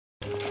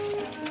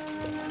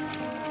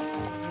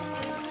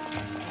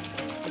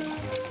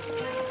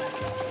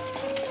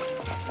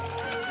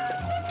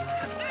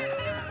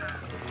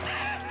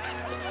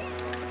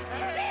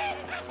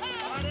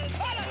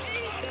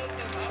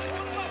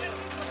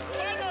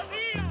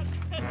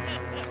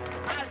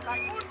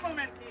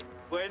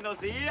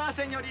Buenos días,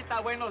 señorita.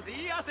 Buenos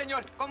días,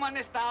 señor. ¿Cómo han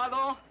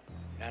estado?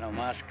 Ya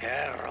nomás,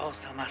 qué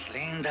rosa más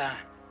linda.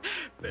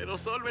 Pero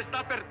solo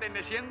está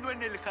perteneciendo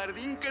en el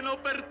jardín que no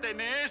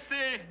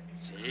pertenece.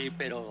 Sí,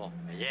 pero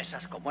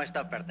bellezas como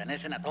esta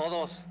pertenecen a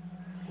todos.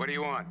 What do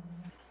you want?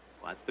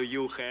 What do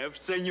you have,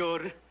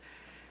 señor?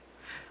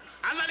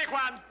 ¡Ándale,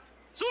 Juan!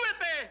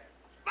 ¡Súbete!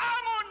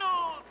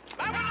 ¡Vámonos!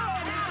 ¡Vámonos!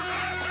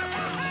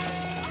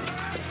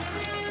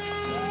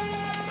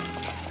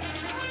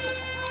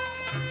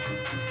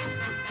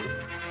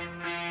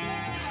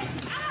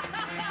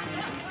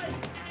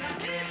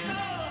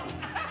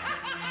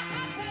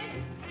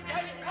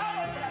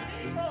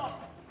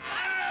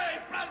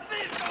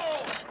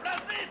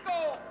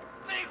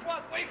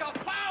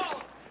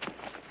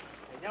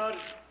 Señor,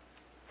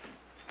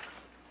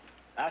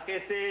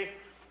 bájese,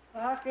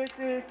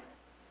 bájese.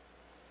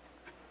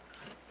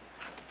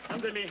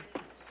 Ándale.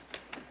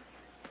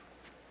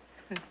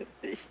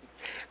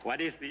 What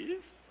is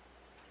this?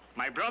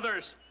 My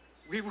brothers,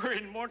 we were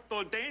in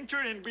mortal danger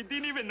and we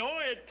didn't even know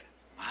it.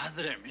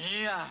 Madre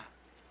mía.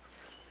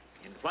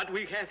 And what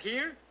we have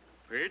here?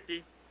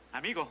 Pretty.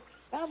 Amigo,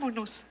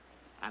 vámonos.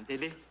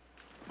 Ándele,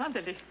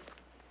 ándele.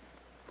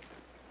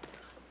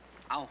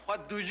 And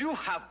what do you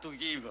have to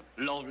give,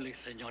 lovely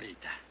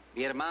señorita?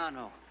 Mi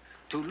hermano,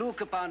 to look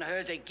upon her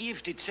is a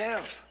gift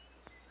itself.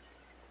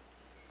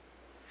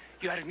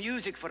 You are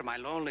music for my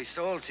lonely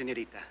soul,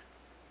 señorita.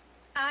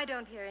 I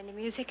don't hear any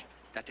music.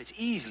 That is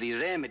easily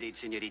remedied,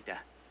 señorita.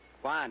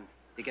 Juan,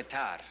 the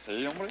guitar.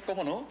 Sí, hombre,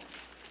 ¿cómo no?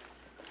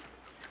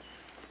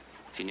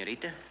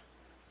 Señorita?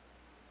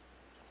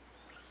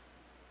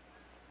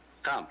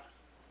 Come.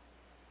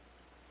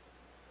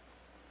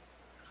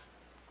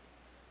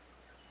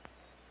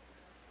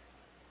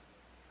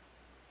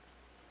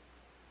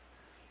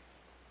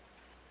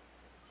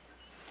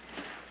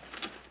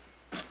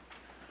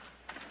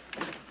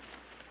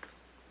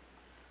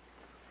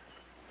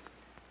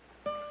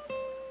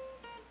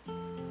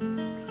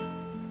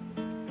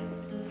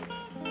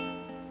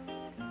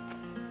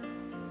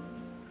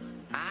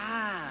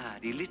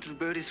 The little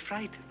bird is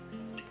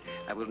frightened.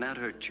 I will not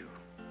hurt you.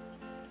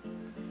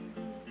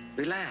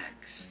 Relax.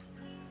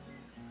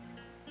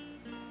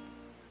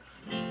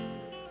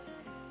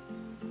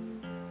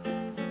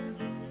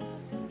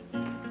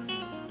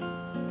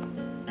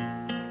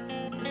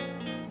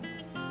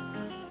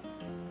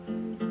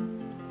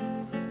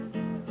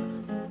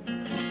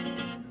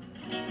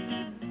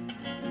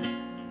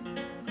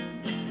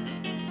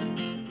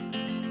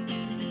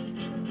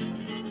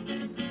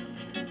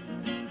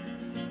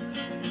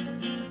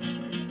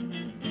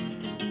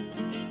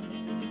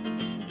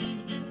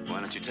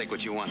 Take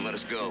what you want and let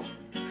us go.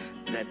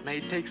 That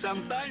may take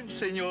some time,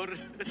 señor.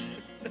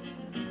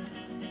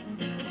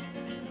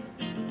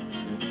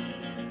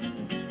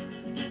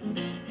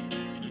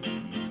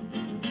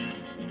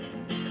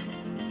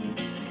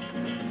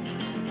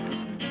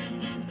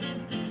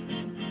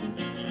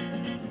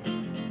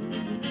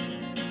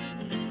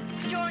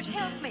 George,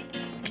 help me.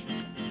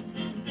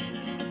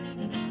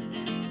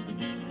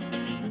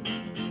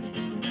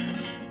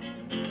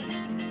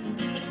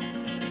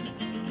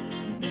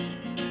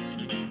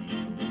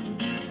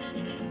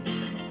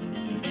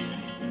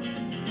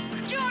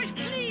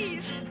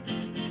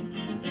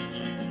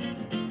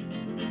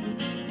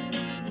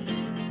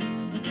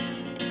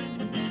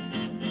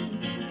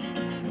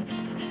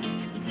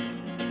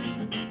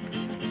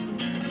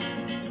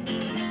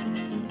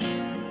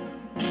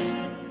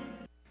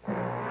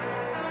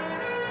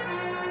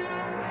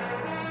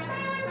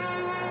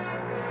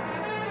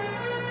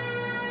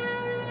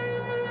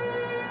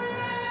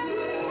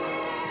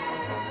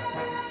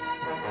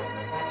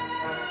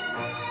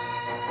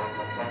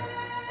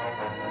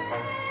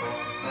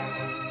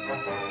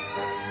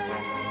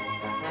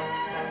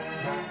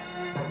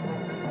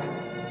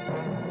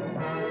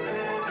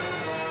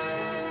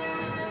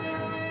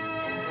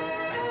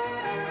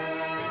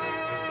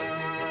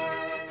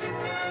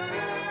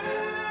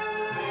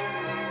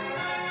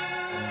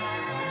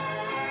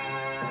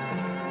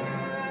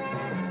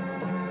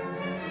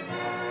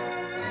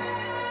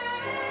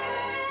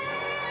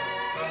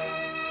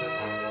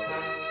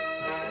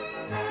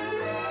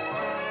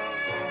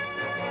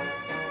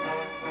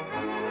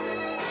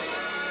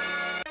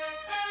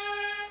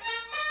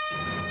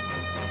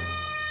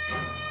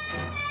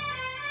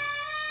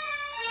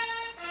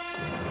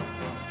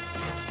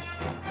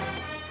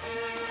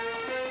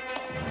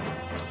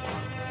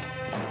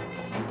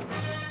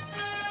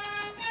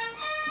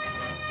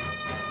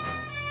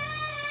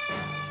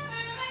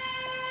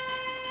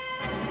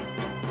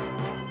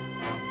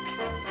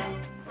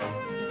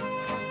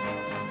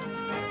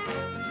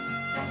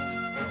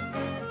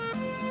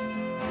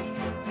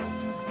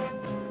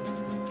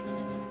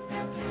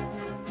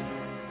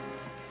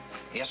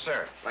 Yes,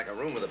 sir. Like a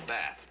room with a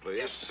bath, please.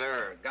 Yes,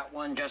 sir. Got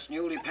one just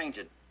newly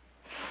painted.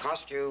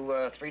 Cost you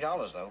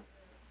 $3, though.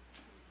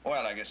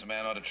 Well, I guess a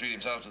man ought to treat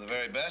himself to the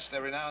very best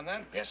every now and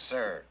then. Yes,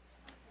 sir.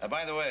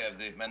 By the way, have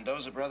the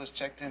Mendoza brothers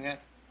checked in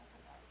yet?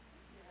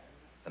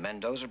 The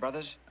Mendoza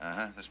brothers?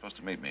 Uh-huh. They're supposed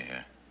to meet me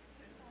here.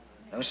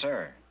 No,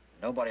 sir.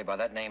 Nobody by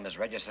that name is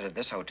registered at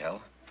this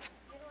hotel.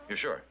 You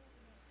sure?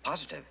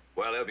 Positive.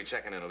 Well, they'll be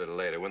checking in a little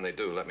later. When they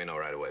do, let me know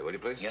right away, will you,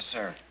 please? Yes,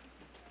 sir.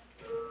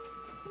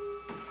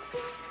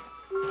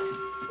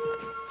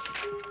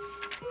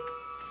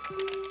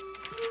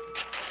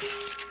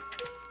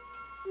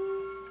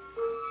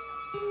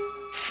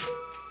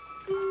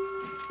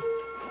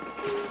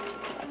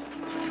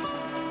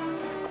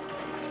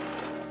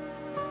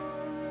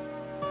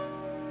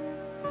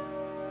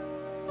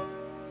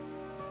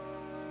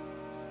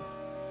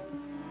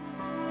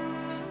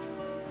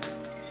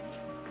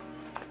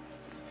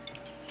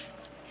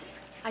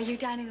 Are you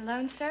dining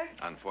alone, sir?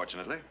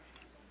 Unfortunately.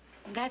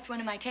 That's one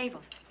of my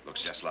tables.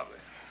 Looks just lovely.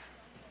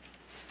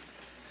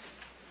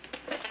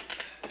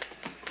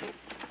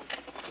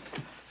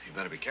 You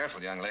better be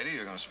careful, young lady.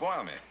 You're going to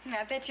spoil me.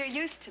 I bet you're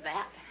used to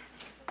that.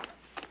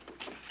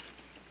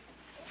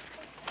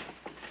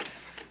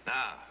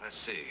 Now, let's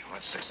see.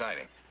 What's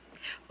exciting?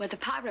 Well, the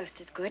pot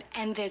roast is good,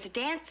 and there's a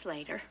dance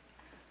later.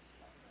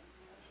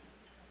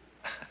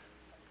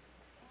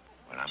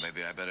 Well, now,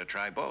 maybe I better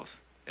try both.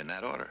 In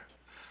that order.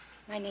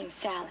 My name's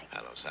Sally.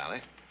 Hello,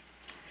 Sally.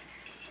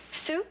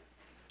 Sue?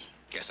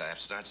 Guess I have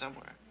to start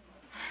somewhere.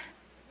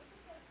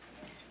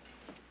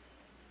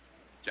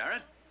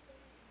 Jared?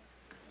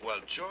 Well,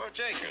 George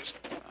Akers.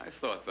 I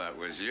thought that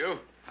was you.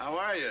 How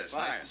are you? It's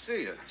Fine. nice to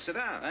see you. Sit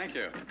down. Thank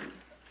you.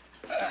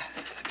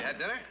 You had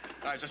dinner?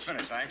 I just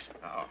finished, thanks.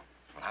 Oh.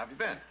 Well, how have you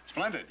been?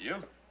 Splendid. You?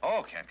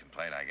 Oh, can't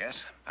complain, I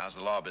guess. How's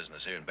the law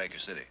business here in Baker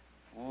City?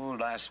 Oh,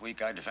 last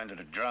week I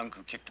defended a drunk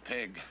who kicked a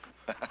pig.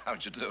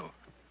 How'd you do?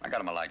 I got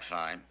him a light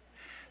fine.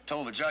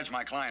 Told the judge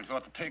my client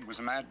thought the pig was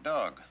a mad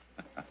dog.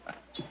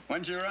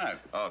 When'd you arrive?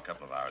 Oh, a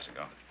couple of hours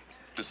ago.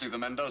 To see the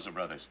Mendoza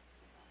brothers.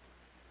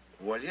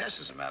 Well,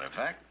 yes, as a matter of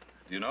fact.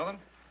 Do you know them?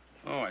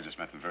 Oh, I just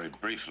met them very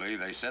briefly.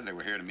 They said they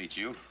were here to meet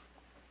you.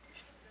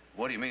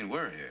 What do you mean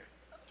we're here?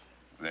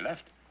 They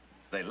left.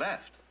 They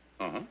left?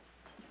 Uh-huh.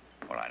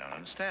 Well, I don't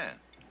understand.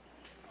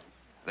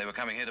 They were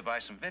coming here to buy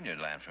some vineyard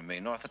land from me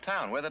north of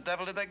town. Where the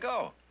devil did they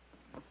go?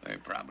 They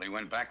probably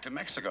went back to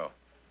Mexico.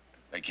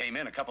 They came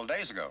in a couple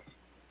days ago.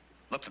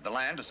 Looked at the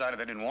land, decided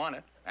they didn't want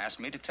it.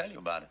 Asked me to tell you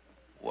about it.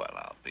 Well,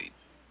 I'll be...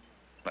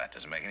 That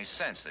doesn't make any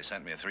sense. They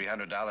sent me a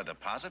 $300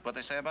 deposit. What'd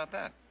they say about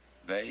that?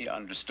 They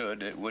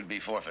understood it would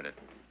be forfeited.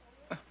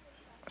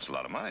 That's a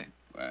lot of money.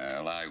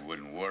 Well, I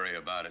wouldn't worry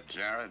about it,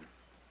 Jared.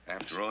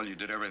 After all, you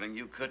did everything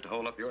you could to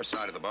hold up your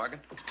side of the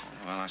bargain.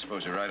 Well, I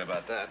suppose you're right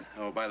about that.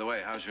 Oh, by the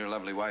way, how's your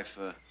lovely wife,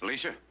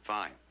 Alicia?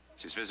 Fine.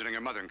 She's visiting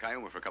her mother in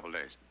Cayuma for a couple of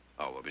days.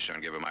 Oh, well, be sure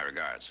and give her my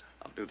regards.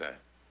 I'll do that.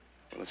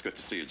 Well, it's good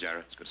to see you,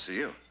 Jared. It's good to see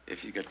you.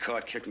 If you get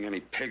caught kicking any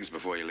pigs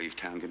before you leave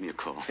town, give me a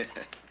call.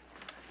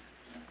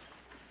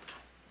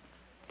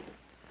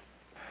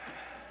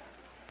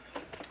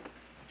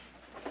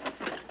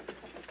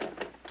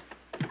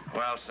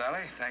 Well,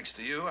 Sally, thanks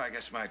to you, I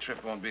guess my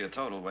trip won't be a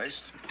total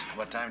waste.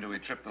 What time do we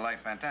trip the Life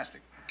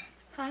Fantastic?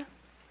 Huh?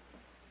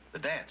 The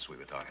dance we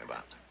were talking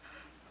about.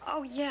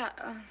 Oh, yeah.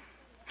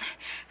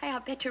 Hey, I'll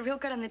bet you're real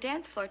good on the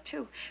dance floor,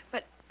 too.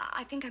 But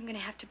I think I'm going to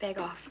have to beg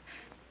off.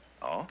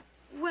 Oh?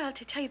 Well,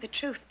 to tell you the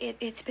truth,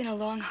 it's been a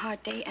long,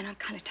 hard day, and I'm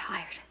kind of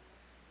tired.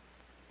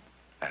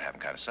 That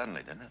happened kind of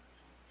suddenly, didn't it?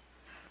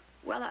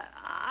 Well,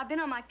 I've been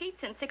on my feet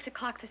since 6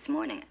 o'clock this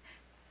morning.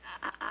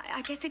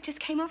 I guess it just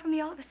came over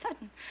me all of a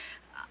sudden.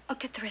 I'll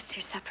get the rest of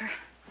your supper.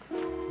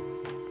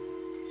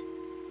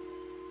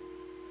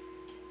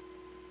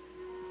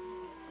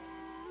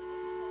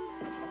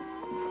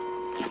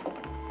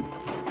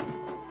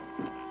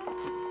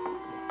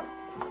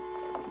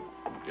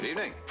 Good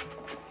evening.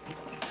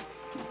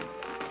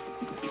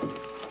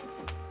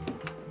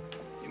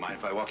 You mind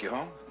if I walk you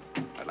home?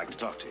 I'd like to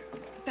talk to you.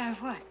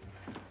 About what?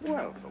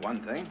 Well, for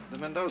one thing, the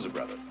Mendoza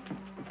brothers.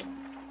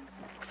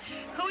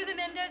 Who are the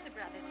Mendoza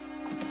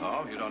brothers?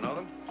 Oh, you don't know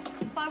them?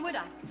 Why would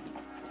I?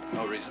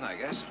 No reason, I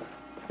guess.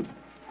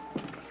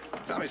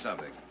 Tell me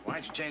something.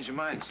 Why'd you change your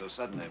mind so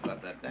suddenly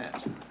about that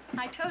dance?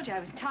 I told you I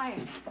was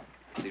tired.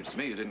 Seems to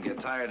me you didn't get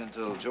tired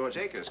until George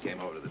Akers came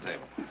over to the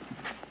table.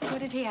 What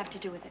did he have to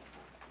do with it?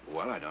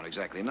 Well, I don't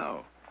exactly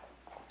know.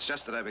 It's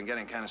just that I've been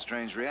getting kind of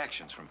strange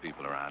reactions from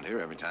people around here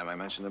every time I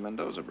mention the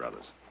Mendoza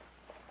brothers.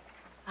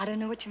 I don't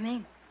know what you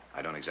mean.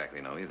 I don't exactly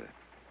know either.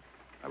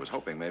 I was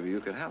hoping maybe you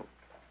could help.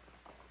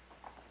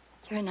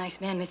 You're a nice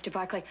man, Mr.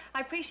 Barclay.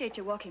 I appreciate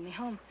you walking me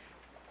home.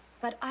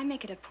 But I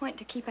make it a point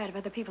to keep out of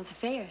other people's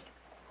affairs.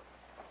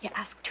 You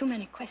ask too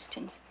many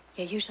questions,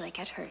 you usually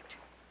get hurt.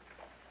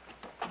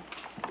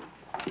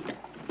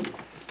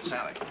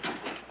 Sally.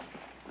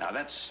 Now,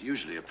 that's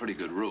usually a pretty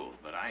good rule,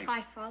 but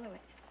I follow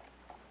it.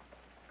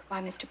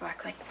 Goodbye, Mr.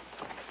 Barclay.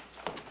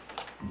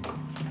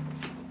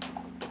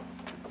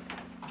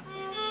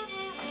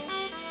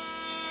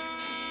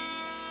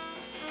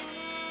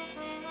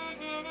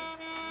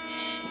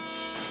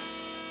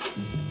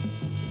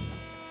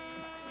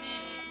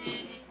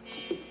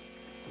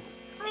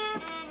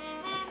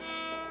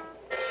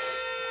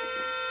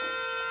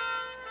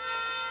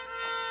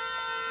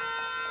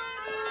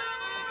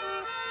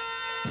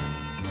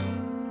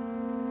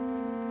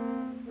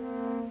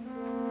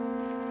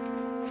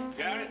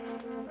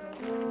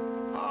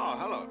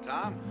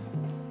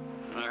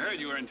 I heard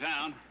you were in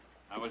town.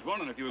 I was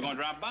wondering if you were going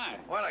to drop by.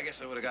 Well, I guess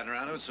I would have gotten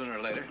around to it sooner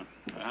or later.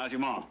 How's your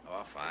mom?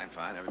 Oh, fine,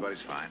 fine.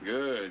 Everybody's fine.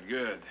 Good,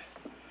 good.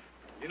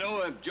 You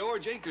know,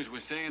 George Akers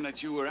was saying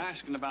that you were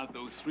asking about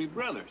those three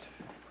brothers.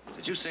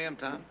 Did you see him,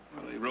 Tom?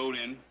 Well, they rode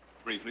in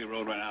briefly,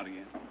 rode right out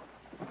again.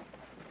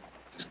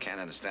 Just can't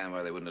understand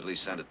why they wouldn't at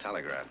least send a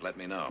telegram. Let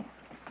me know.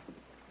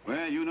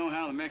 Well, you know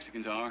how the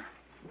Mexicans are.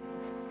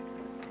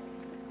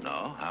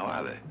 No? How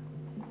are they?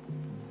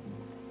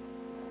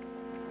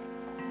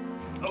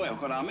 Oh, well,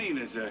 what I mean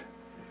is,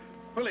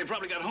 well, they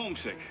probably got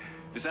homesick.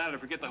 Decided to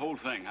forget the whole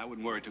thing. I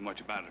wouldn't worry too much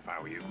about it if I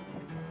were you.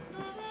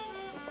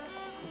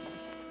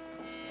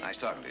 Nice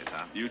talking to you,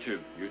 Tom. You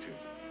too, you too.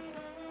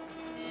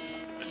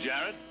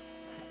 Jared,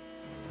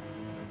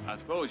 I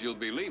suppose you'll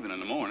be leaving in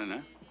the morning,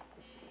 huh?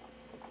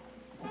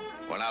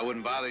 Well, I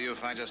wouldn't bother you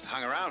if I just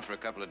hung around for a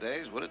couple of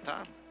days, would it,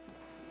 Tom?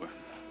 Well,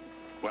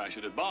 why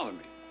should it bother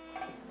me?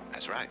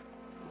 That's right.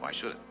 Why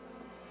should it?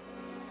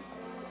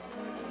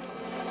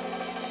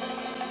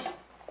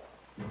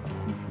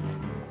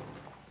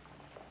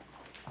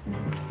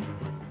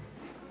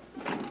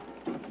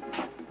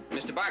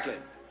 Mr. Barkley.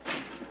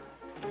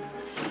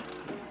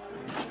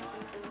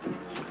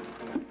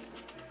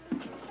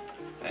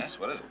 Yes,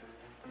 what is it?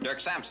 Dirk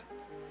Sampson.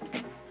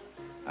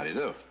 How do you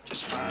do?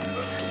 Just fine.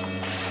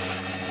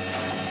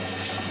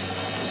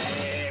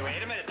 Hey,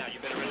 wait a minute now. You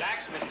better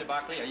relax, Mr.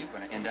 Barkley, or you're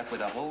going to end up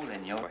with a hole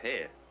in your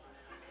head.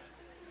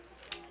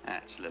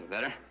 That's a little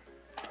better.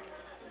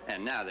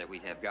 And now that we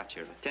have got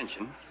your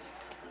attention...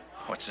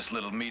 What's this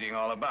little meeting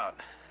all about?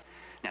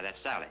 Now,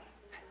 that's Sally.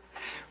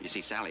 You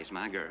see, Sally's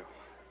my girl.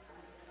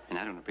 And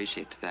I don't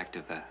appreciate the fact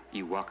of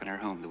you walking her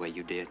home the way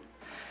you did.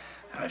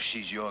 Now, if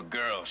she's your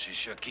girl, she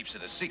sure keeps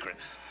it a secret.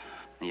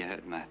 You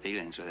hurt my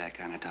feelings with that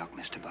kind of talk,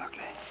 Mr.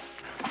 Barkley.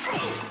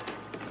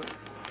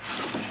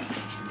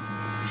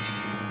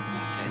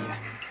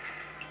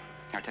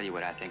 I'll tell you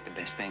what I think the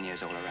best thing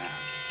is all around.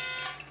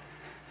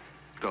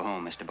 Go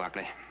home, Mr.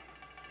 Barkley.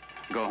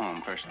 Go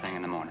home first thing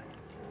in the morning.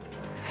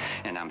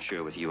 And I'm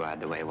sure with you out of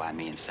the way, why,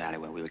 me and Sally,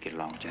 well, we'll get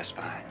along just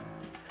fine.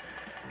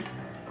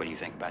 What do you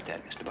think about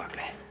that, Mr.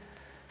 Barkley?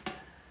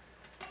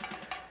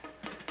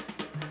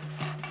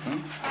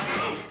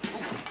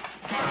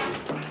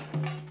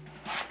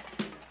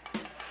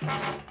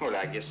 Well,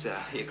 I guess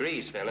he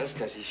agrees, fellas,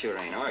 because he sure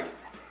ain't arguing.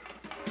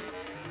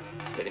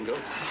 Let him go.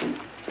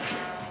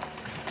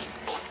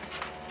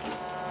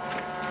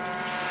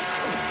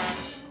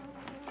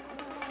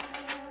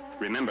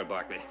 Remember,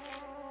 Barkley,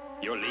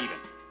 you're leaving.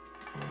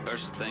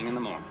 First thing in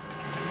the morning.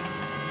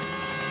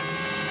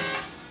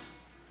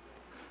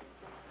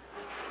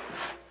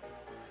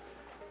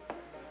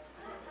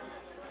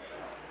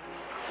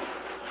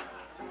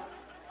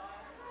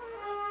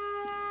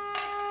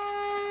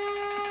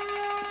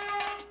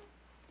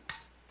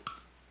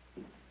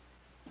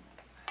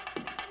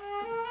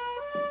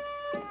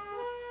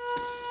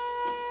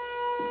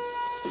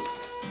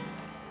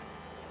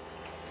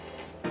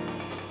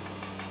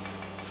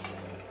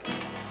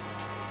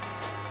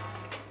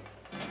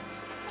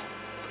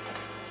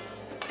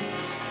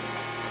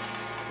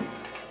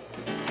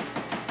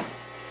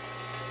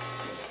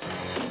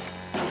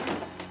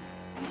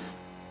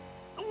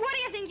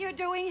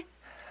 Doing?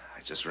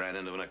 I just ran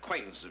into an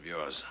acquaintance of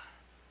yours.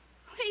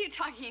 What are you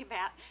talking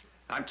about?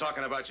 I'm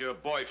talking about your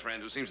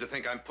boyfriend who seems to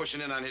think I'm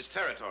pushing in on his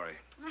territory.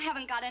 I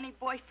haven't got any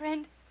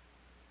boyfriend.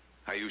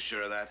 Are you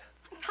sure of that?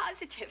 I'm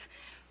positive.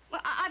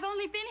 Well, I've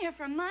only been here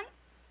for a month.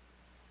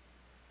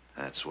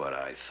 That's what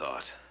I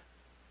thought.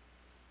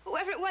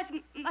 Whoever it was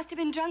must have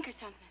been drunk or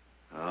something.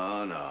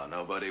 Oh, no,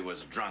 nobody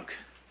was drunk.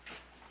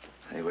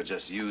 They were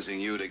just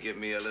using you to give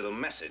me a little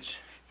message.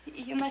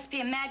 You must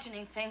be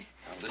imagining things.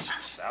 Now, listen,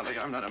 Sally,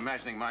 I'm not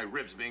imagining my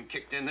ribs being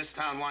kicked in. This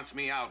town wants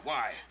me out.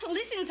 Why?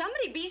 Listen,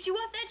 somebody beats you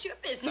up. That's your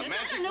business. The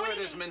magic word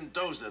is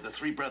Mendoza, the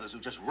three brothers who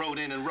just rode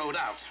in and rode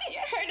out.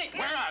 You're hurting me.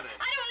 Where are they?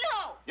 I don't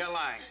know. You're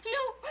lying.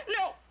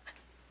 No.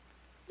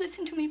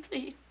 Listen to me,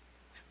 please.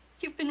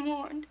 You've been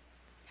warned.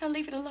 Now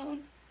leave it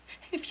alone.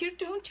 If you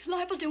don't, you're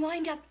liable to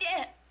wind up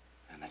dead.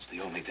 And that's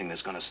the only thing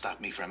that's going to stop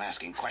me from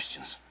asking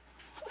questions.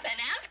 Then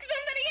ask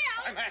somebody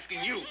else. I'm asking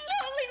you. No,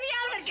 leave me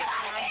out of it. Get out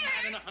of here. I'm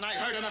mad enough and I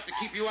heard enough to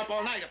keep you up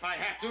all night if I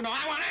have to. No,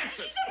 I want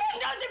answers. The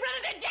Mendoza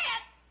brothers are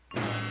dead.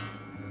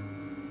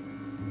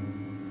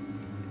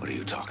 What are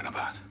you talking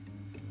about?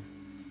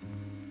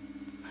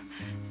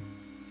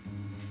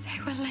 They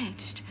were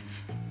lynched.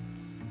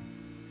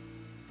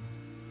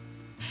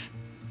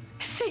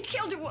 They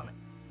killed a woman.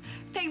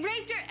 They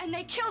raped her and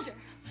they killed her.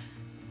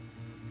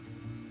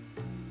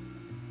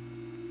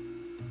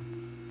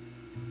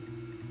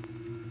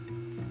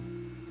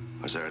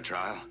 Was there a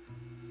trial?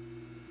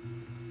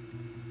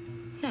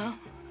 No.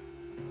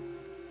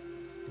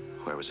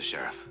 Where was the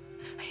sheriff?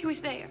 He was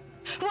there,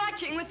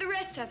 watching with the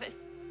rest of us.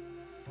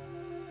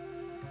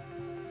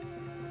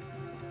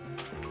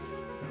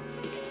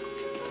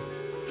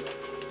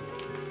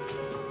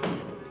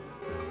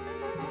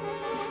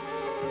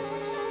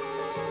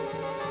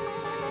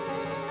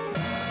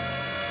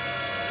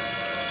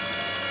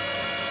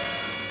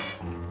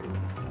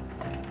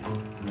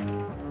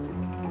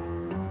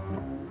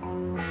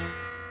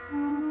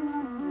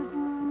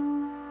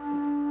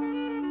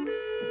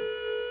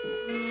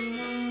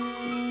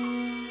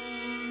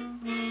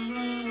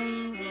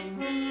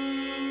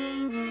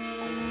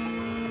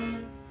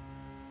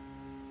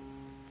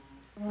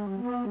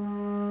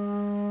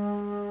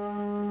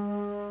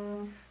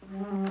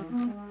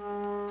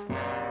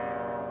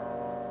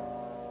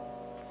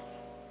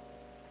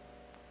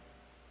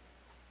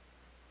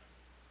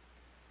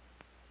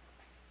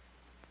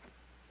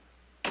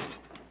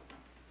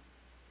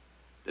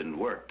 Didn't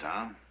work,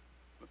 Tom.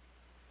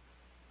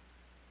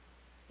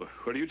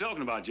 What are you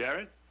talking about,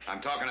 Jared?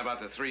 I'm talking about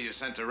the three you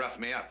sent to rough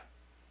me up.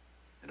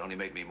 It only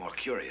made me more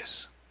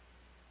curious.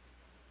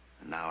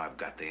 And now I've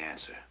got the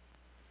answer.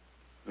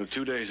 Well,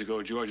 2 days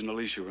ago, George and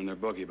Alicia were in their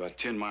buggy about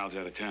 10 miles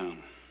out of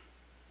town.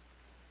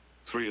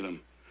 3 of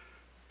them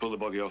pulled the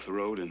buggy off the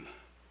road and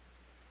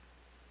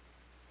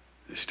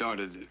they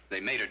started... They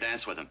made her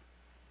dance with them.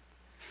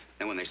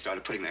 Then when they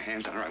started putting their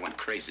hands on her, I went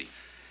crazy.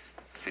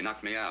 They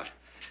knocked me out.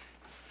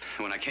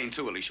 And when I came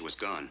to, Alicia was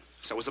gone.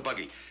 So was the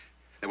buggy.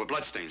 There were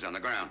bloodstains on the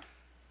ground.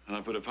 And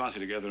I put a posse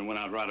together and went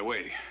out right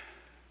away.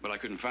 But I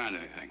couldn't find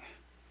anything.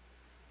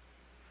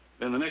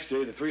 Then the next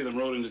day, the 3 of them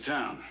rode into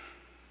town.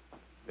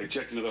 They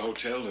checked into the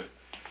hotel to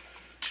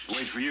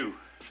wait for you.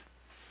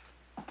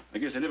 I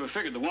guess they never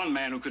figured the one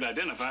man who could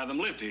identify them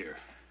lived here.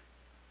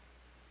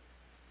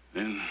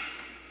 Then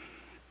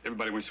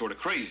everybody went sort of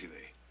crazy.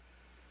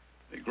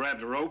 They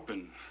grabbed a rope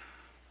and,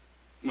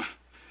 well,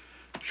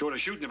 short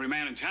of shooting every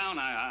man in town,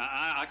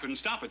 I couldn't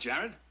stop it,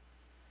 Jared.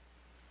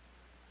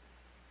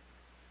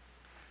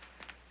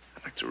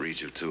 I'd like to read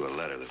you, too, a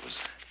letter that was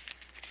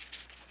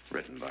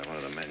written by one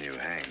of the men you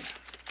hanged.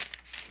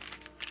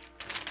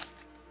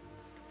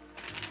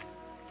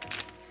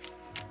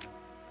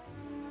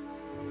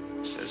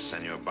 It says,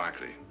 Senor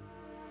Barkley,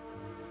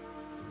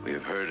 we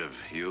have heard of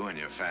you and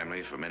your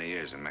family for many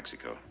years in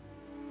Mexico.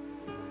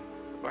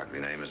 The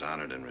Barkley name is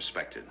honored and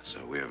respected, so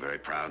we are very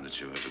proud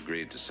that you have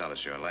agreed to sell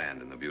us your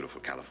land in the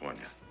beautiful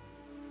California.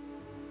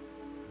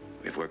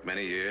 We've worked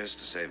many years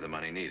to save the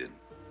money needed.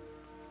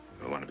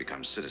 We want to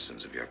become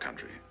citizens of your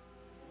country,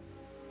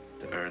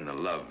 to earn the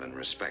love and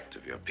respect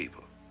of your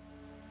people.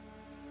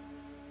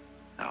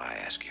 Now I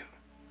ask you,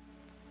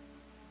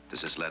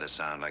 does this letter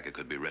sound like it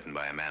could be written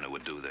by a man who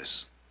would do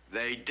this?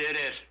 They did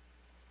it.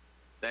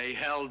 They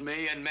held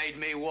me and made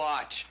me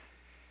watch.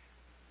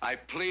 I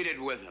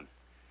pleaded with them.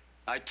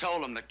 I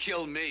told them to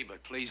kill me,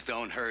 but please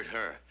don't hurt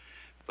her.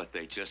 But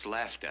they just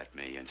laughed at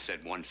me and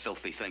said one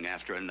filthy thing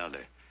after another.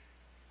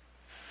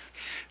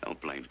 Don't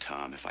blame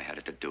Tom. If I had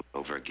it to do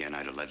over again,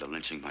 I'd have led the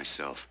lynching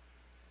myself.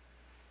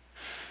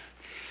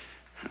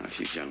 Now, if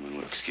you gentlemen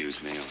will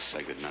excuse me, I'll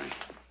say goodnight.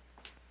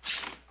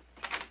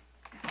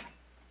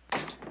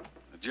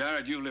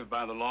 Jared, you lived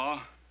by the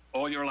law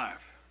all your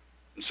life,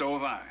 and so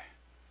have I.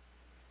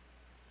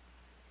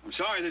 I'm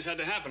sorry this had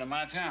to happen in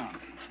my town.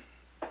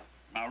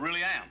 I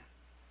really am.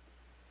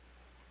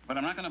 But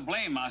I'm not going to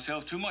blame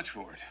myself too much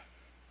for it.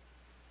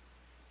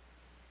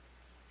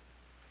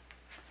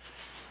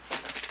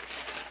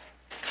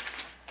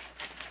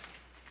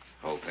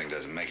 The whole thing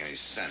doesn't make any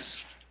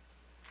sense.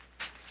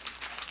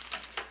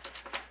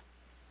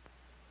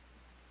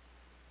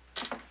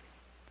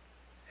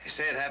 You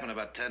say it happened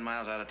about 10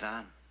 miles out of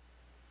town?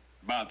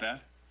 About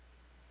that?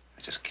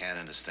 I just can't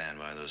understand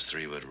why those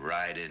 3 would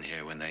ride in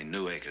here when they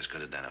knew Akers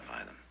could identify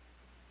them.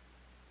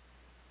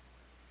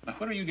 Now,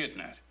 what are you getting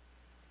at?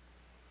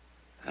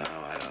 Oh,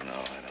 I don't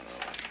know.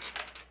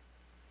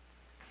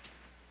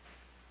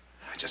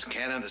 I just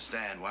can't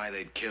understand why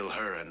they'd kill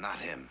her and not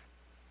him.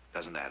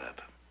 Doesn't add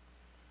up.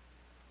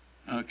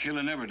 No,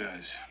 killing never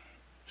does.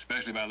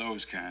 Especially by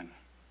those kind.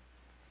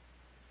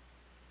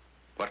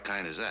 What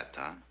kind is that,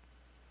 Tom?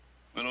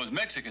 Well, those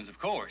Mexicans, of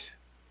course.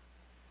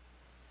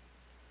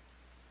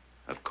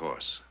 Of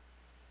course.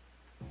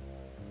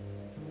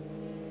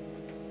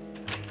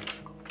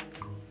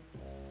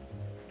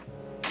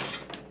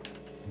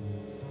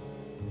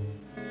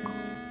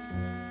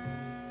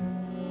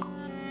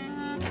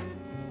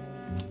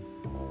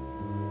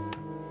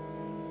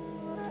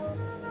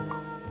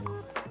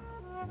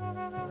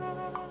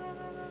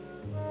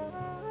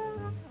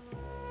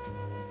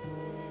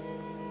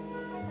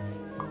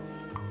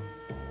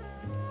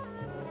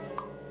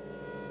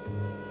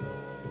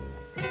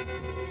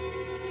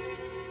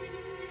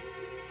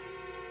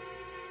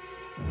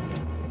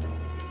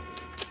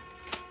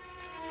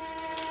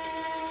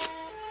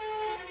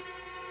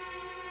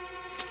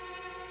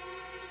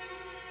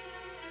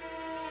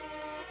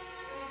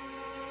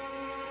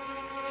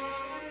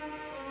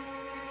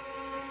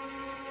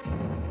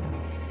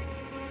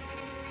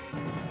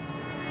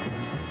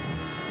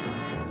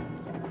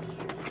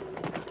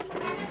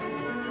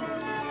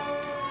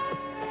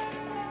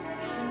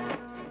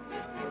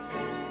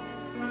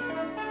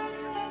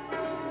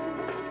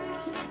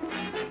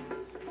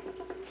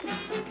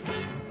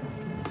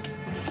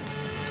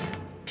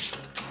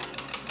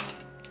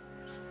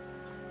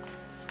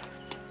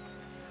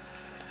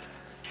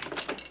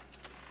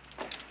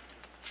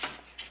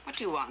 What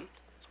do you want?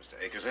 Is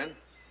Mr. Akers in?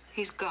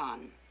 He's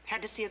gone.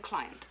 Had to see a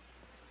client.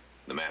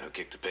 The man who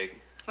kicked the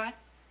pig? What?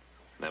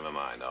 Never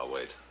mind, I'll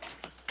wait.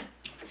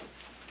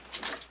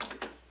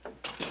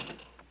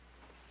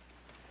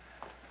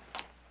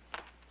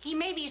 He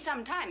may be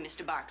some time,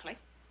 Mr. Barkley.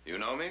 You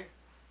know me?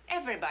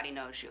 Everybody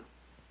knows you.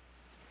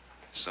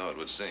 So it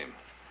would seem.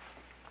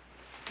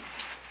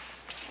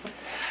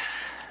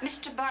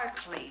 Mr.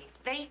 Barkley,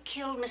 they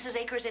killed Mrs.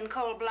 Akers in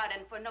cold blood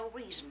and for no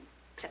reason,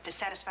 except to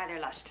satisfy their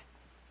lust.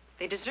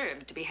 They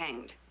deserved to be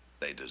hanged.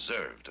 They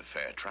deserved a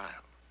fair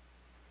trial.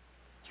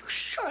 You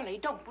surely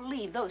don't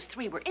believe those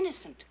three were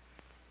innocent.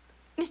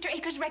 Mr.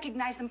 Akers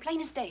recognized them plain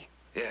as day.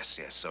 Yes,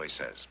 so he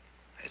says.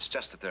 It's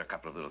just that there are a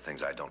couple of little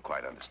things I don't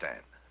quite understand.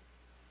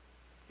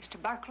 Mr.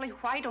 Barkley,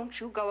 why don't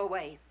you go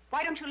away?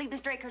 Why don't you leave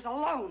Mr. Akers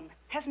alone?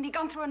 Hasn't he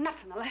gone through enough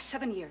in the last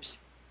 7 years?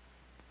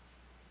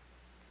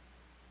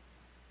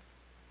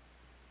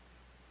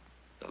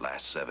 The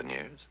last 7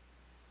 years?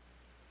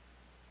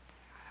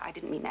 I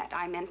didn't mean that.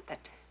 I meant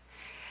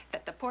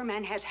that the poor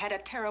man has had a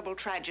terrible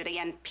tragedy,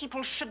 and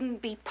people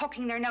shouldn't be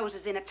poking their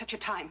noses in at such a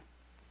time.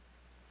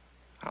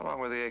 How long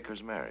were the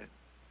Akers married?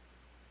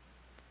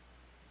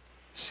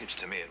 Seems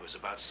to me it was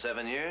about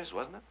 7 years,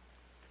 wasn't it?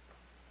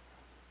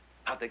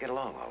 How'd they get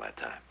along all that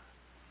time?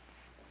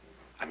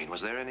 I mean,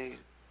 was there any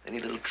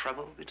little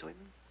trouble between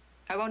them?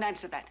 I won't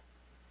answer that.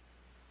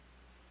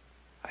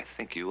 I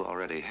think you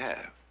already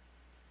have.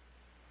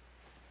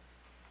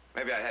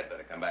 Maybe I had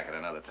better come back at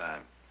another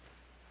time.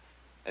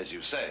 As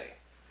you say,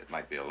 it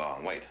might be a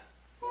long wait.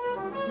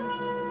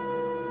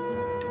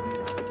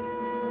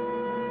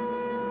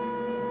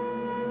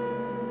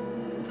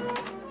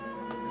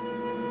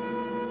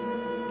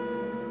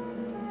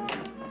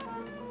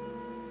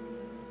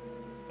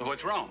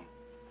 What's wrong?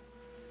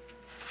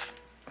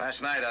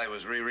 Last night I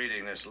was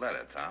rereading this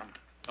letter, Tom.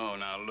 Oh,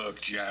 now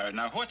look, Jared.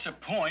 Now, what's the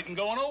point in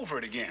going over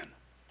it again?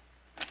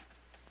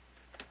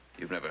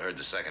 You've never heard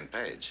the second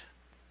page.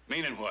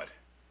 Meaning what?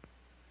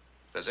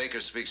 Does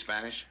Akers speak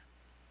Spanish?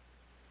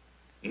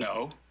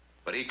 No.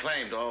 But he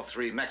claimed all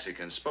three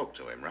Mexicans spoke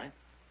to him, right?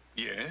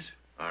 Yes.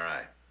 All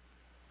right.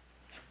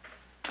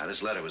 Now,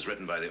 this letter was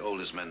written by the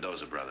oldest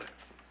Mendoza brother.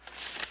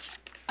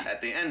 At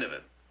the end of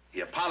it, he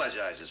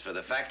apologizes for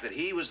the fact that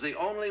he was the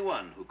only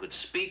one who could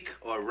speak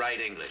or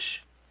write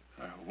English.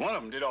 One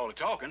of them did all the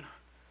talking.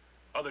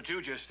 Other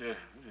two just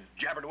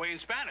jabbered away in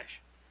Spanish.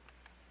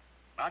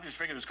 I just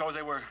figured it was because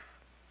they were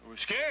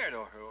scared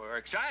or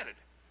excited.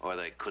 Or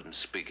they couldn't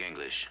speak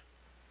English.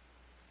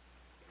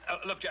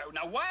 Look, Jared,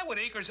 now why would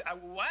Akers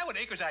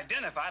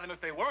identify them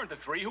if they weren't the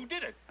three who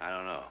did it? I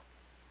don't know.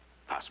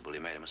 Possible he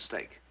made a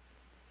mistake.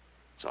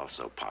 It's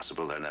also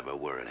possible there never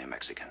were any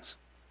Mexicans.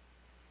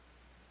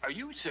 Are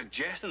you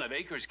suggesting that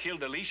Akers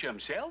killed Alicia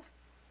himself?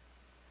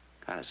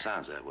 Kind of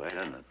sounds that way,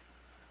 doesn't it?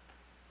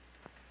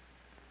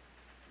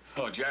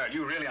 Oh, Jared,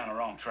 you're really on the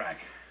wrong track.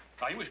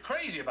 Why, he was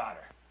crazy about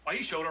her. Why,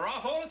 he showed her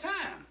off all the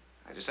time.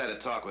 I just had a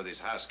talk with his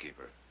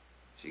housekeeper.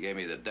 She gave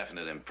me the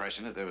definite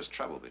impression that there was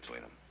trouble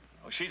between them.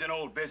 Oh, she's an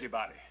old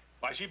busybody.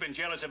 Why, she's been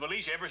jealous of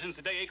Alicia ever since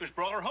the day Akers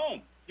brought her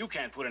home. You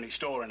can't put any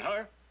store in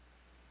her.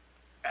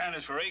 And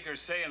as for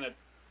Akers saying that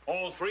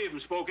all three of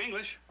them spoke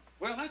English,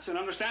 well, that's an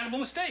understandable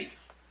mistake.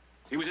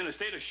 He was in a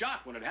state of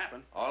shock when it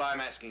happened. All I'm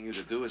asking you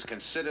to do is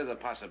consider the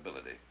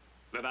possibility.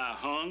 That I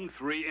hung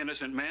three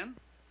innocent men?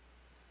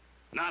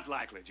 Not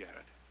likely,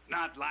 Jared.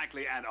 Not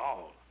likely at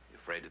all. You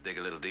afraid to dig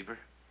a little deeper?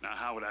 Now,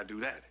 how would I do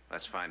that?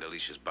 Let's find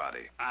Alicia's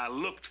body. I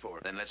looked for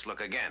it. Then let's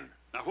look again.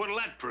 Now, what'll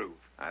that prove?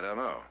 I don't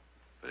know.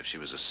 But if she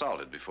was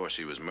assaulted before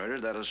she was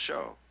murdered, that'll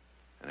show.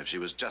 And if she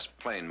was just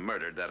plain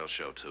murdered, that'll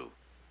show, too.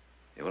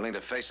 You willing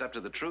to face up to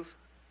the truth?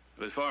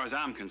 But as far as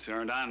I'm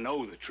concerned, I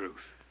know the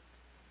truth.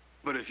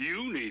 But if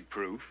you need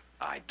proof...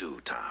 I do,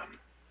 Tom.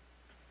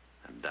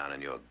 And down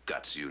in your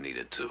guts, you need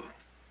it, too.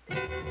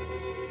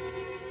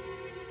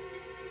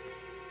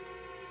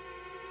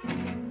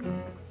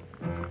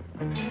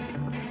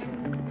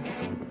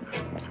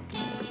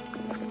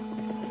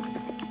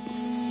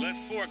 Left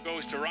fork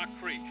goes to Rock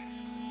Creek.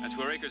 That's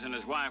where Akers and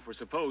his wife were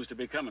supposed to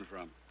be coming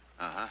from.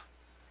 Uh-huh.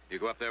 You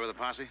go up there with a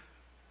posse?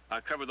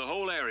 I covered the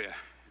whole area.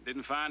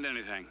 Didn't find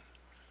anything.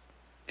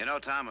 You know,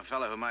 Tom, a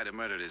fellow who might have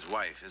murdered his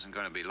wife isn't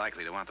going to be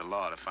likely to want the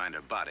law to find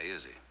her body,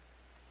 is he?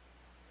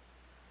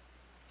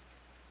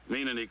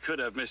 Meaning he could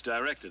have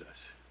misdirected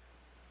us.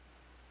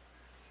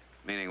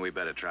 Meaning we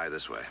better try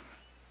this way.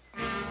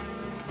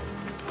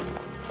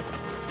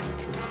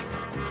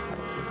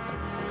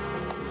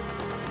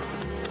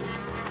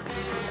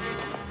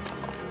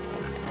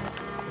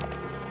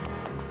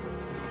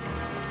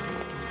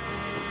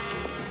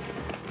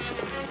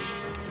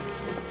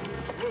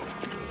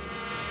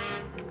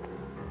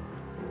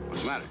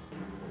 What's the matter?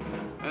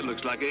 That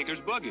looks like Akers'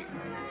 buggy.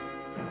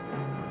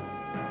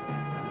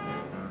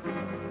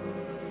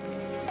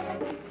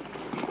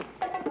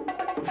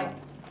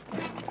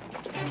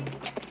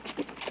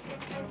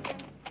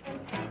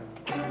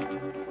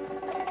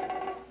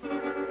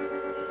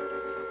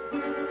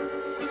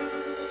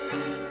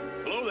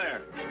 Hello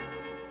there.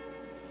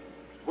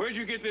 Where'd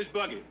you get this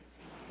buggy?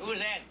 Who's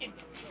asking?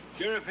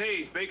 Sheriff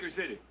Hayes, Baker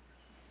City.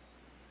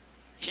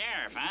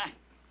 Sheriff, huh?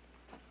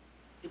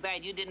 Too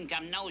bad you didn't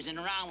come nosing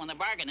around when the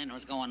bargaining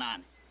was going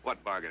on.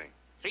 What bargaining?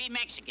 3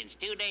 Mexicans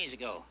 2 days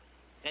ago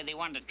said they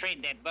wanted to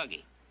trade that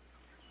buggy.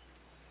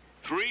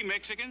 3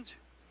 Mexicans?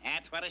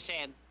 That's what I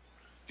said.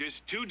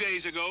 Just 2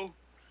 days ago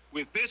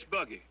with this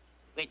buggy.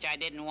 Which I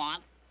didn't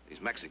want.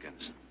 These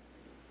Mexicans.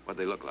 What'd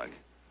they look like?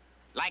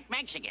 Like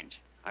Mexicans.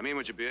 I mean,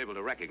 would you be able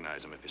to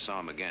recognize them if you saw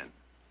them again?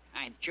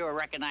 I'd sure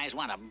recognize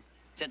one of them.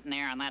 Sitting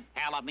there on that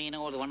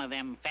Palomino with one of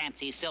them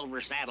fancy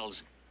silver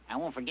saddles. I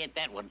won't forget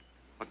that one.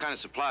 What kind of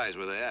supplies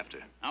were they after?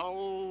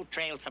 Oh,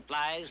 trail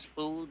supplies,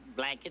 food,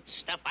 blankets,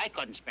 stuff I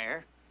couldn't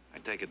spare. I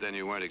take it then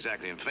you weren't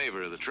exactly in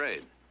favor of the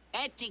trade.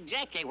 That's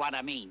exactly what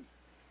I mean.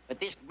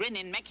 But this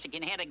grinning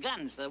Mexican had a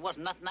gun, so there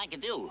wasn't nothing I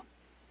could do.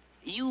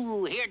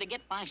 You here to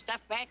get my stuff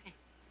back?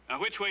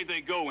 Now, which way'd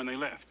they go when they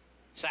left?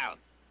 South.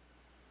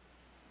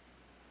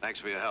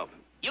 Thanks for your help.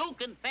 You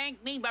can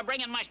thank me by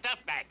bringing my stuff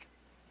back.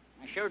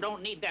 I sure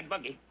don't need that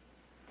buggy.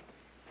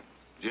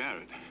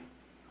 Jared.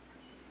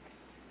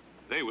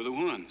 They were the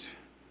ones.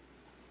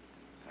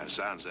 That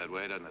sounds that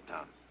way, doesn't it,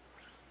 Tom?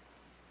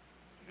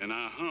 And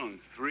I hung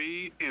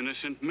 3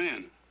 innocent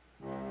men.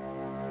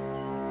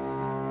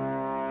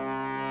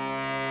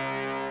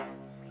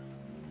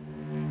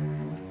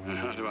 Now,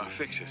 how do I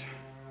fix it?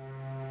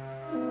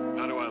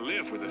 How do I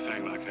live with a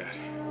thing like that?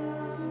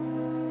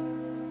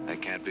 They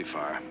can't be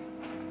far.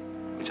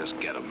 We just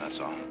get them, that's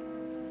all.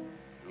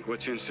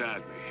 What's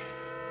inside me?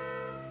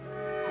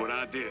 What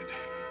I did.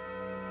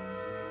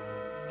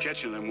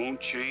 Catching them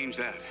won't change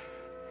that.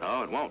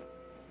 No, it won't.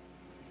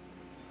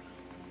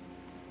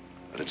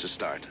 But it's a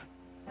start.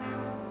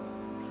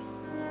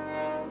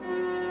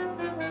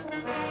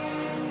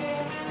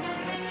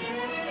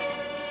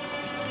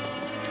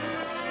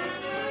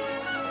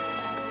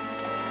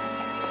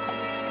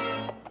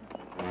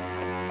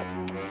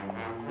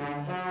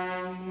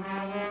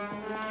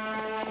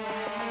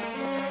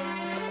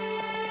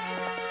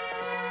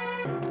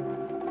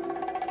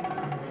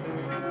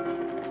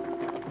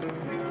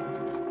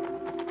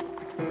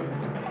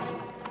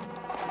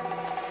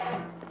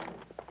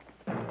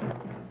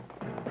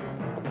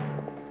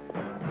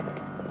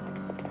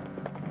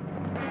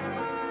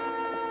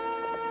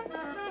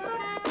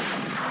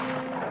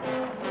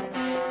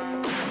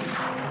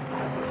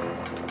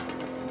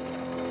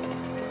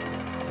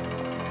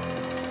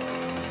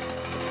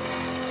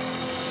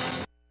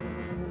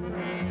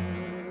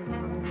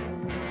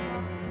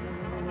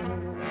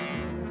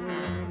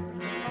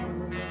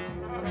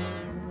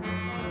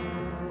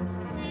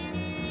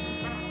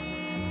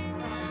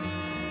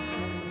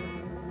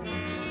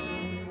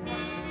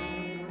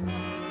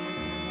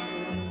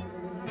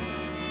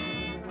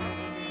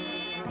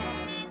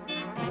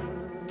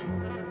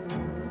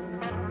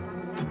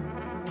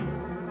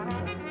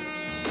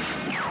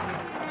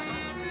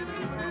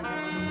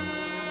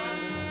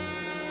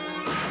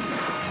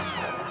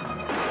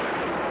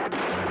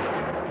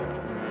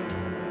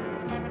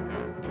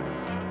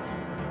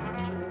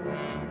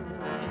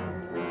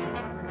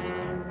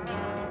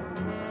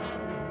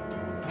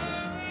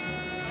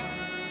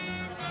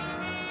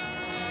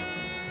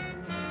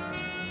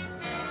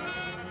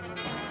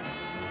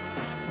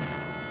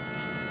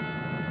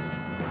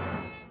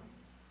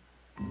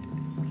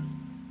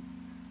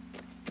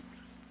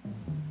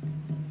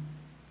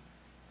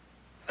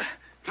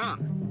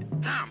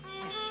 Tom!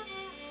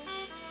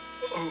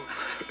 Oh,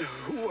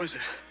 who was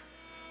it?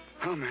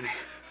 How many?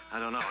 I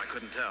don't know. I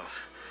couldn't tell.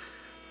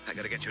 I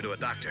gotta get you to a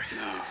doctor.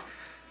 No.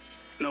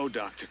 No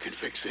doctor can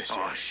fix this.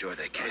 Oh, sure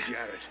they can.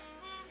 Jared.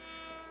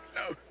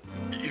 Oh,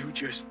 you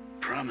just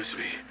promise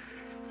me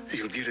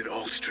you'll get it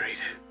all straight.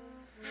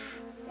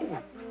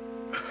 Oh.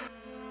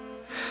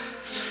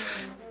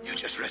 You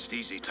just rest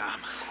easy, Tom.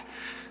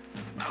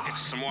 I'll get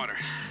you some water.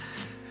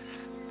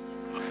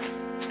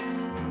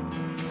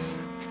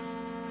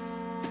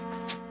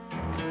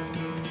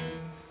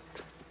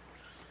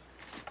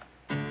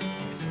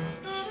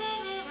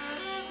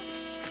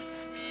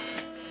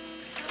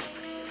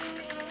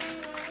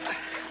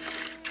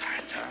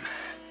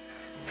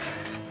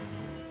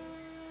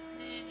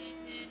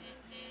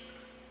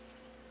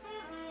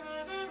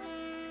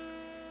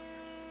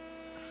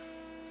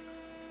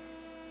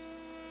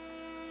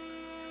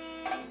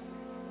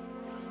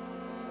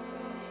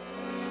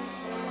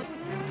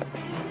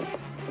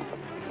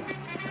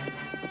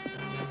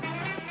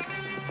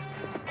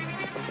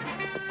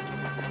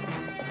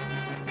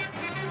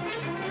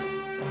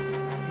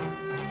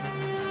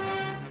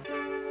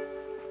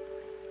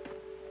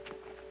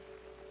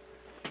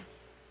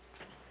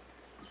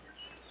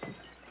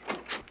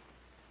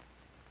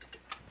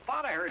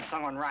 I heard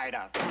someone ride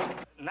up.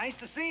 Nice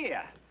to see you.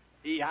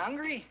 You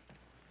hungry?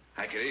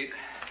 I could eat.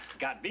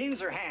 Got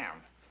beans or ham?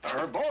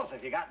 Or both,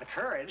 if you got the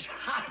courage.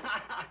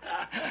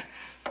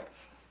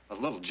 A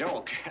little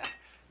joke.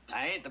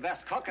 I ain't the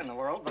best cook in the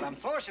world, but I'm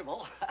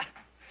sociable.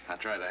 I'll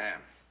try the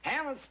ham.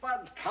 Ham and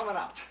spuds coming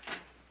up.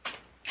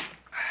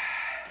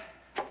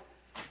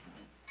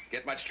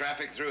 Get much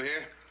traffic through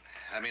here?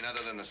 I mean,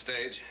 other than the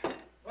stage?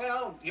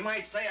 Well, you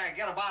might say I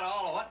get about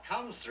all of what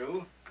comes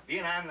through.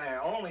 Being I'm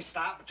the only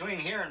stop between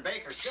here and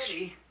Baker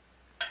City.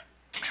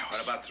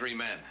 What about 3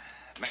 men?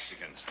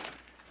 Mexicans.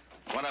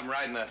 One of them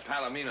riding a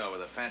Palomino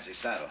with a fancy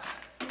saddle.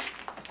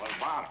 What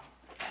about them?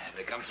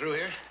 They come through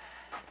here?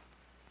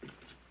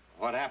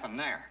 What happened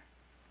there?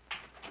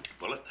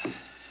 Bullet.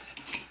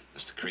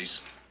 Just a crease.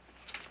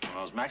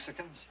 Those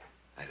Mexicans?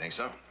 I think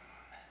so.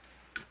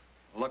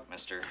 Look,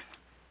 mister,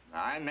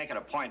 I make it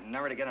a point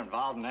never to get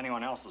involved in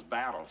anyone else's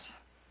battles.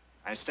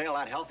 I stay a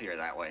lot healthier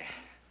that way.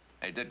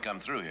 They did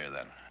come through here,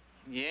 then?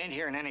 You ain't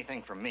hearing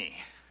anything from me.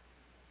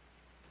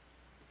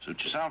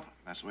 Suit yourself.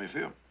 That's the way you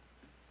feel.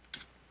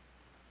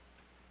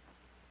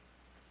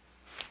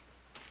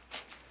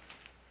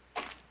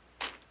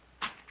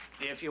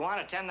 If you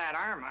want to tend that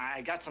arm,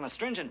 I got some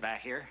astringent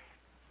back here.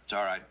 It's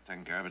all right.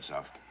 Taking care of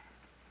itself.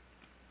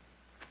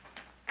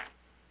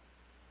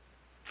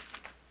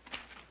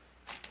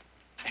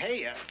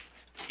 Hey,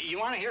 you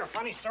want to hear a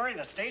funny story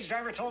the stage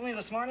driver told me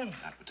this morning?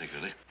 Not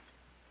particularly.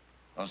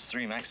 Those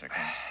 3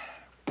 Mexicans.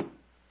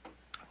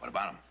 What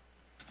about them?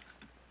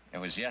 It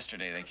was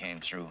yesterday they came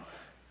through.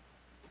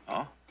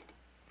 Oh?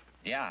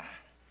 Yeah.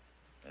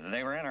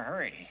 They were in a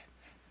hurry.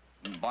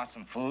 Bought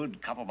some food, a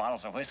couple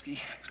bottles of whiskey.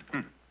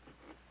 I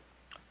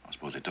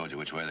suppose they told you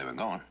which way they were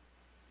going.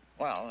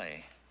 Well,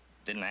 they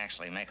didn't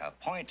actually make a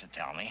point to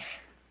tell me.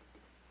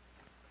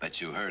 Bet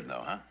you heard,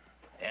 though, huh?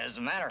 As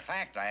a matter of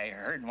fact, I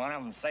heard one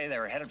of them say they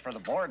were headed for the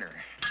border.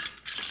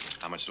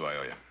 How much do I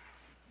owe you?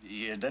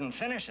 You didn't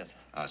finish it.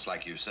 It's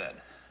like you said.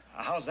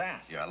 How's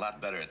that? You're a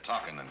lot better at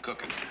talking than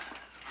cooking.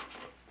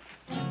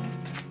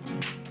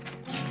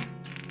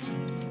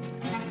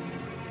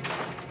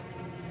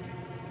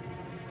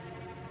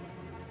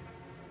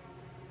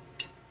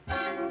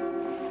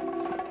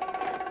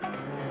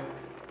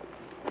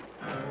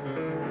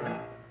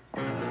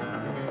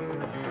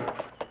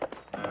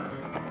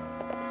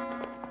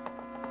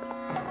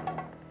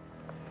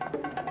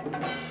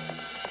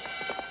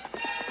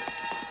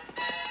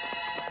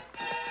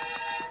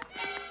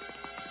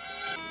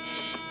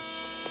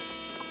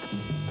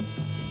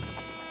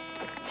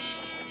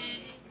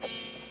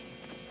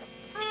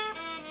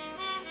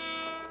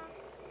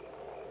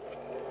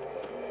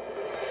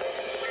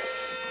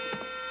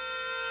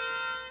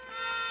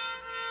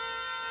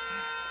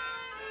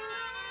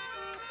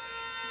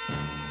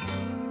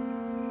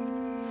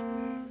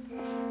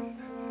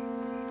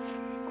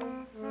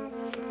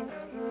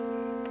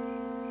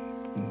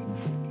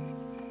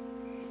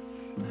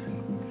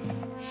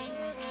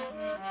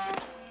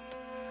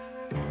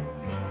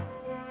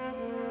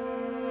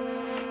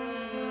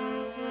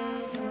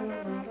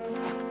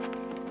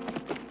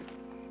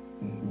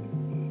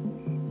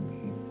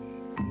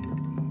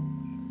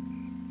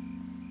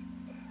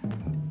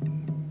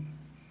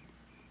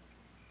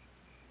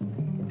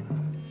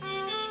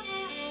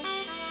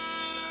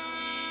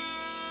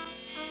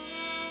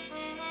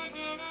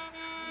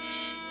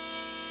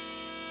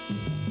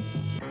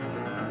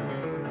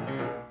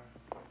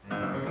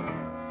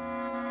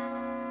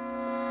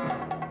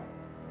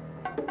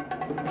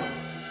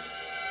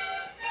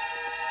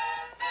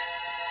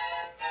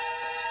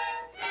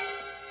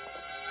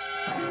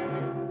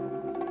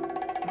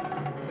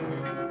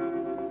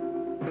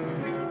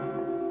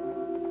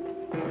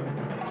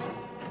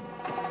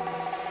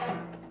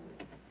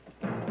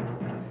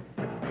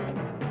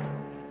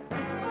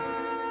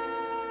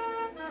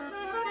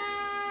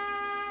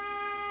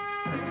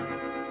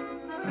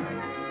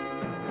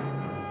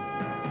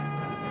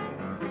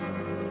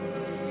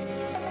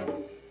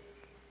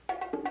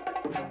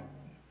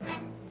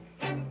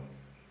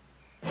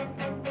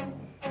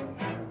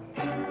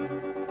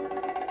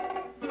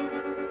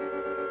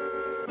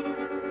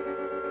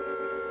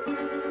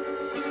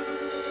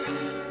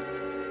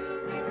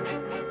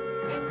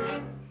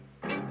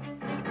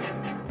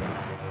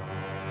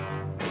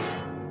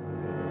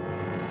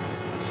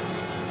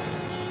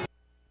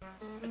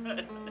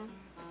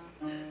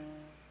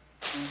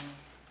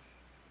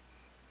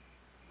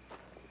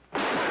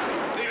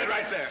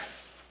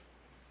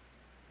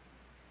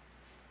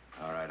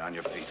 On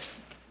your feet.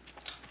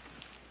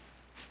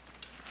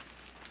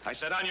 I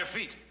said on your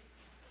feet.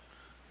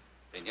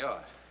 Senor,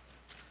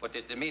 what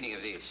is the meaning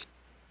of this?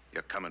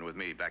 You're coming with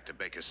me back to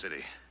Baker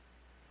City.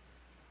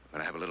 We're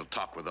gonna have a little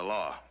talk with the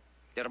law.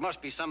 There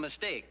must be some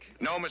mistake.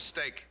 No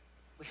mistake.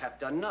 We have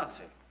done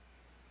nothing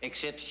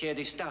except share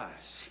the stars.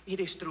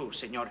 It is true,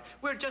 senor.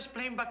 We're just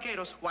plain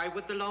vaqueros. Why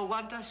would the law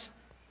want us?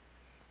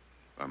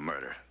 A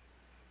murder.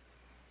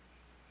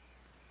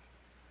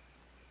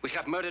 We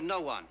have murdered no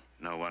one.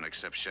 No one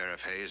except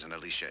Sheriff Hayes and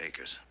Alicia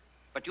Akers.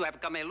 But you have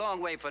come a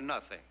long way for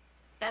nothing.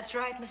 That's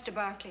right, Mr.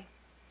 Barkley.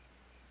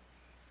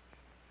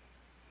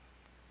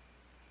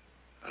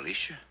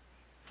 Alicia?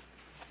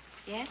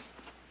 Yes?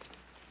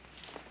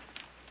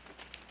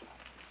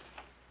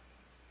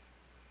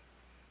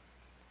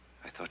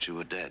 I thought you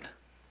were dead.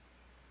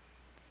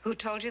 Who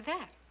told you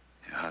that?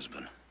 Your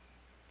husband.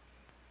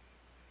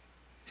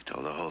 He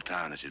told the whole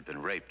town that you'd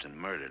been raped and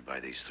murdered by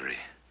these 3.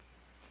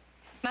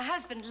 My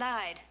husband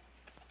lied.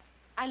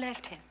 I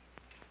left him.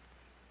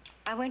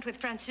 I went with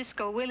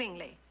Francisco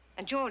willingly,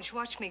 and George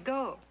watched me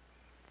go.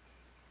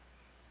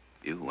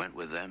 You went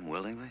with them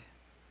willingly?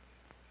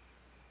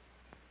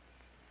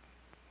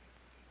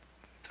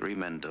 3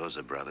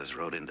 Mendoza brothers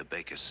rode into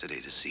Baker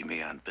City to see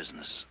me on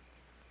business.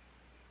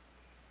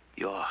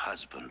 Your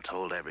husband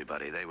told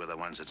everybody they were the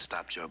ones that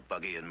stopped your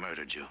buggy and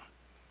murdered you.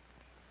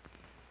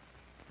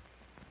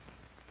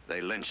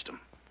 They lynched him.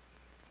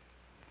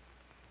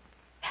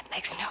 That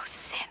makes no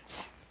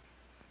sense.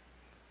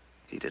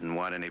 He didn't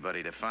want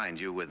anybody to find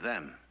you with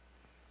them.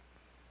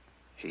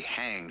 He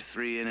hanged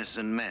 3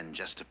 innocent men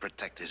just to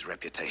protect his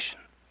reputation.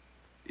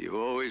 You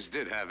always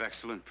did have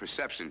excellent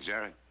perception,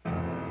 Jared.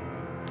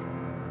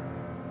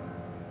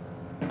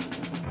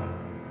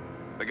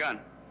 The gun.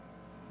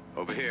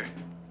 Over here.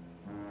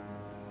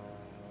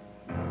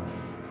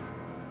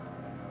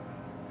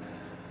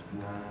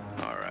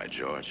 All right,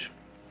 George.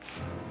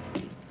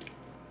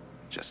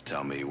 Just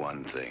tell me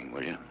one thing,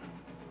 will you?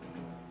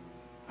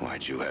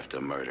 Why'd you have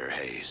to murder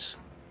Hayes?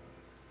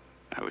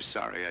 I was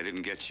sorry I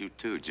didn't get you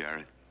too,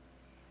 Jared.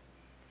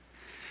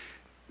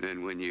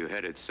 Then when you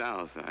headed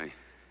south, I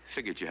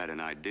figured you had an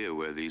idea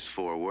where these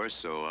four were,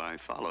 so I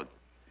followed.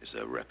 Is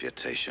a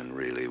reputation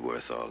really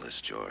worth all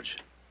this, George?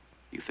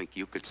 You think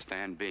you could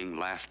stand being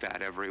laughed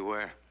at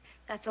everywhere?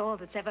 That's all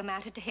that's ever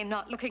mattered to him,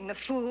 not looking the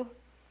fool.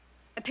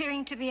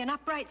 Appearing to be an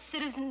upright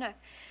citizen, a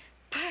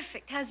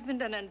perfect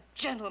husband, and a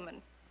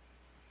gentleman.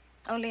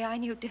 Only I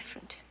knew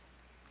different.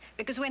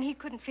 Because when he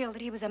couldn't feel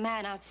that he was a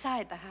man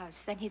outside the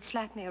house, then he'd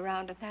slap me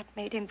around, and that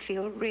made him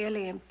feel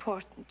really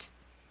important.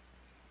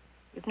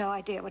 You've no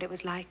idea what it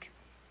was like,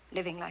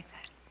 living like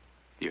that.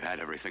 You had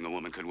everything a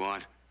woman could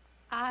want.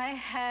 I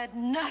had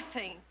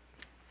nothing.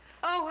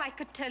 Oh, I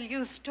could tell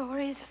you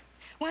stories.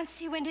 Once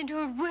he went into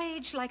a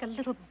rage like a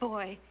little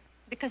boy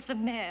because the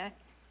mayor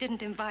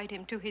didn't invite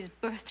him to his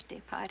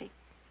birthday party.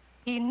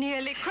 He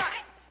nearly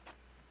cried.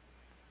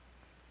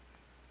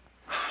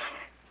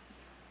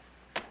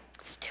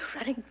 Still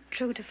running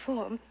true to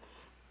form.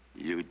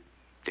 You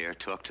dare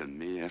talk to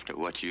me after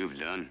what you've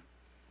done?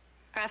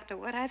 After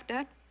what I've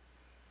done?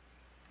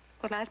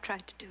 What I've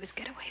tried to do is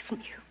get away from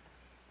you.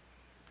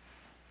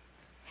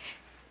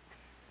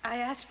 I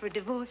asked for a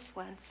divorce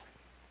once.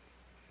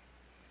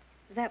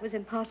 That was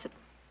impossible.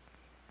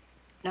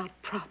 Not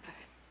proper.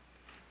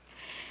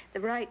 The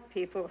right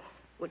people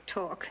would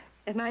talk.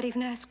 They might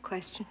even ask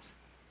questions.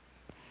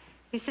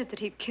 He said that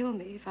he'd kill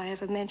me if I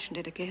ever mentioned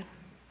it again.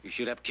 You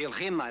should have killed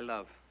him, my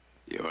love.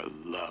 Your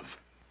love.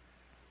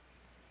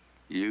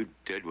 You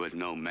did what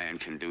no man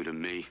can do to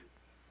me.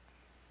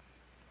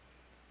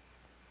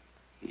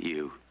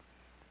 You.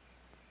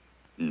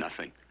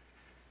 Nothing.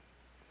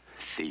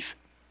 Thief.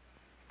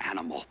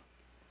 Animal.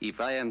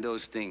 If I am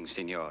those things,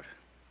 senor,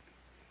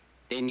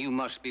 then you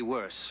must be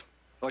worse,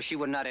 or she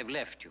would not have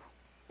left you.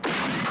 I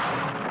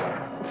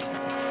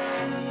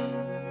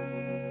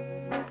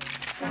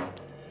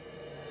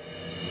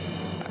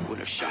would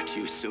have shot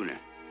you sooner.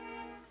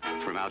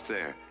 From out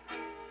there.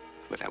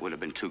 But that would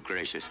have been too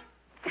gracious.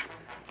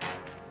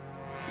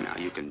 Now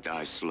you can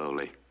die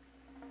slowly.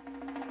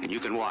 And you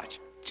can watch,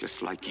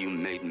 just like you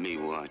made me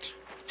watch.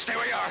 Stay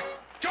where you are!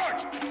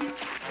 George!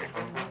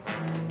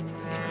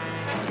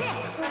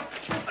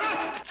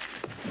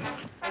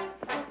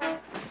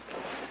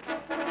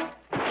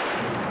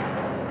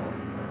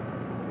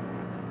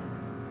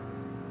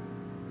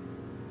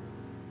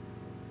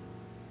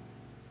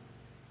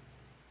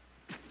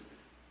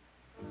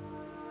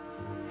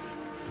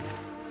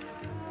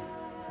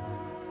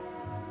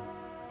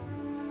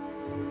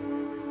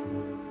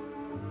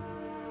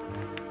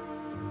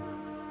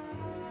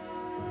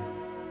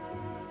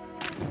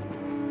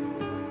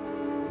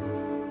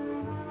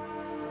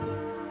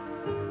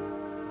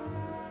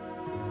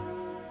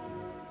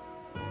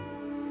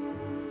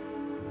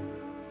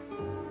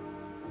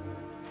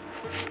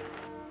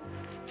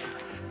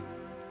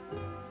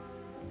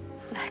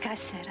 Like I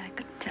said, I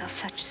could tell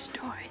such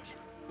stories.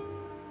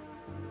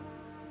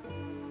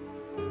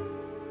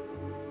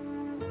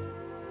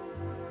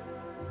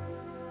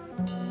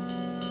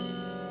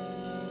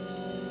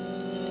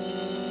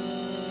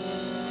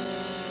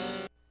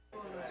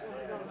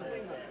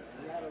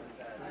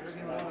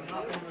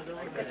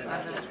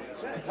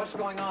 What's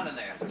going on in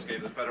there? Just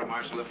gave the federal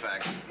marshal the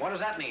facts. What does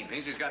that mean?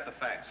 Means he's got the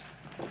facts.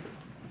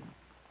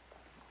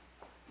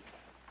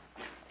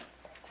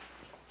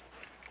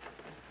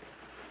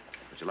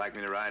 Would you like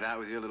me to ride out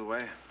with you a little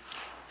way?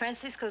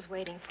 Francisco's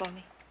waiting for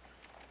me.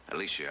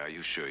 Alicia, are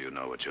you sure you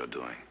know what you're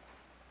doing?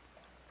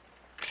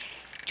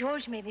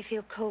 George made me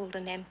feel cold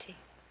and empty.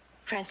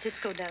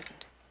 Francisco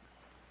doesn't.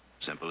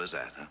 Simple as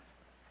that, huh?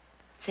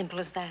 Simple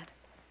as that.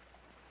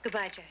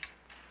 Goodbye, Jared.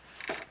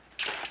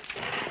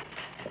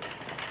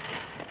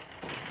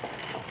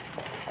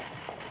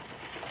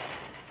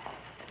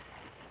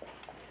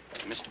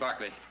 Mr.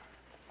 Barkley,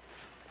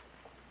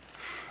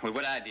 well,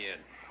 what I did,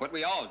 what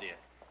we all did,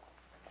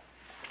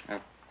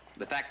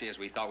 the fact is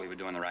we thought we were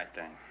doing the right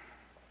thing.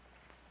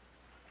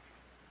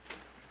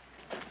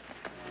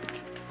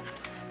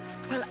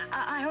 Well,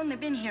 I only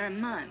been here a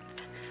month.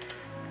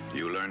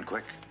 You learn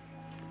quick?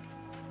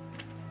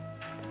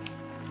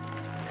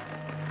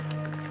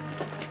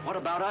 What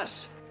about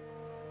us?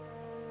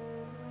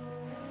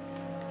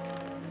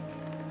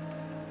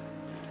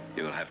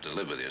 You'll have to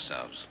live with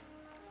yourselves.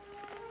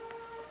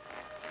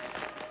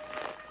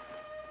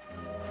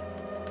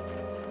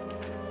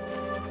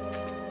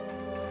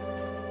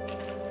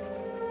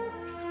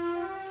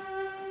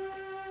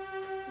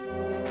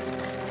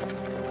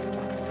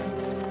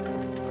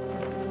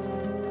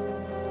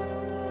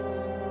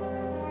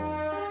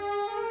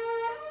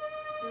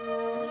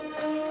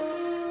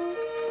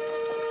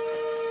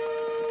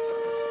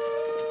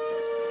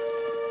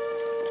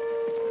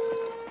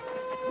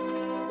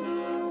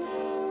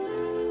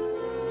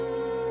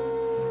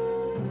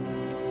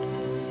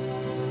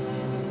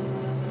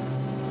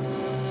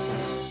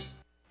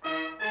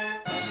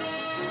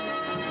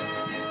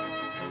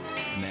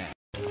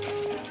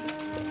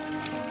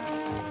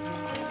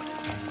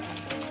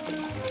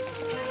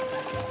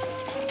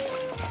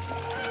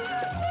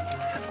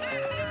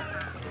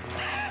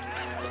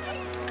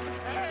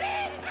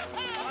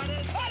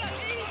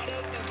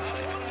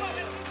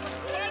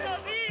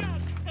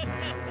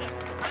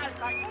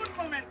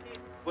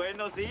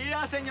 Buenos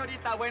días,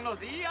 señorita. Buenos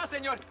días,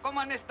 señor. ¿Cómo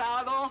han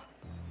estado?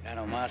 Ya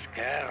nomás,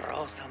 qué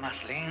rosa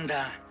más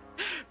linda.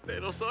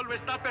 Pero solo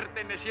está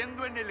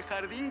perteneciendo en el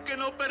jardín que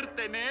no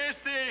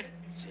pertenece.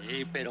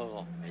 Sí,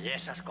 pero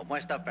bellezas como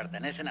esta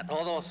pertenecen a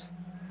todos.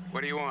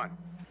 What do you want?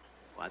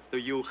 What do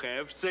you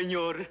have,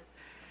 señor?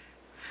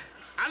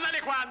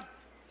 ¡Ándale, Juan!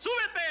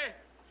 ¡Súbete!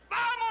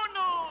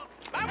 ¡Vámonos!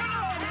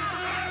 ¡Vámonos!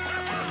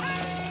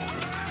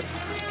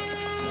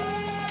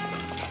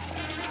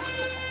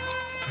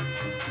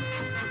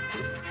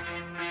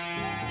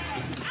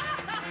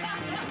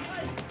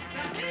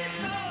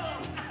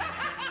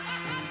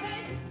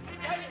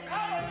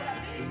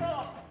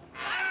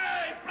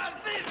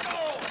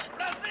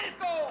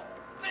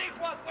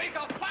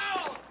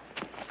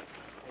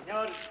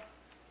 Señor,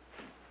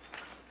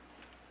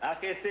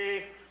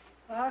 bájese,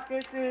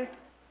 bájese.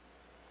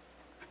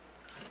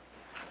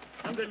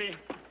 Ándale.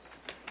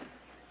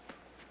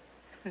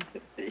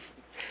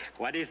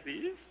 What is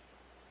this?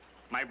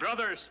 My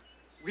brothers,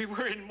 we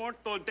were in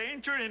mortal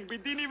danger and we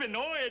didn't even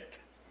know it.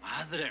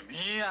 Madre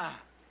mía.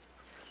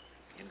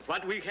 And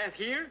what we have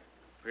here?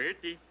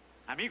 Pretty.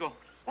 Amigo,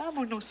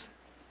 vámonos.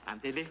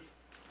 Ándele,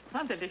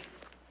 ándele.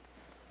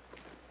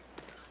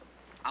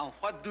 And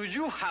what do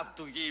you have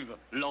to give,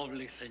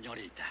 lovely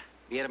señorita?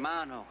 Mi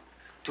hermano,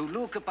 to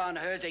look upon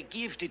her is a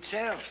gift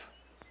itself.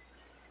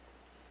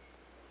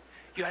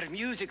 You are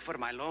music for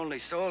my lonely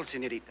soul,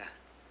 señorita.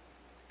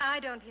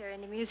 I don't hear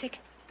any music.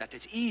 That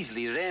is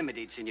easily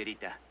remedied,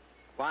 señorita.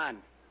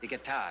 Juan, the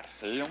guitar.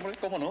 Sí, hombre,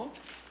 ¿cómo no?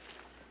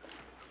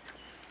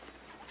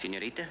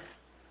 Señorita?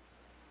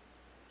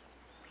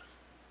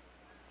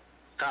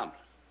 Come.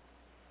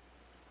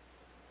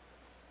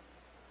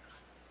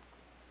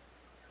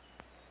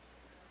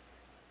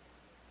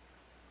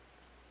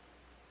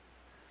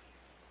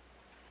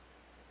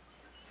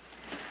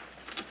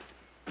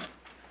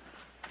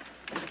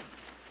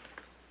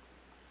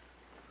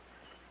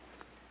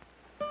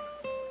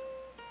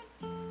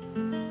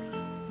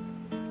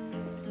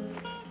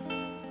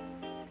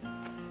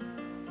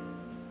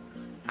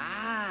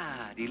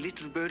 The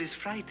little bird is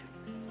frightened.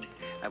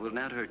 I will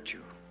not hurt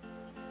you.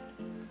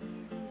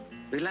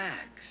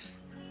 Relax.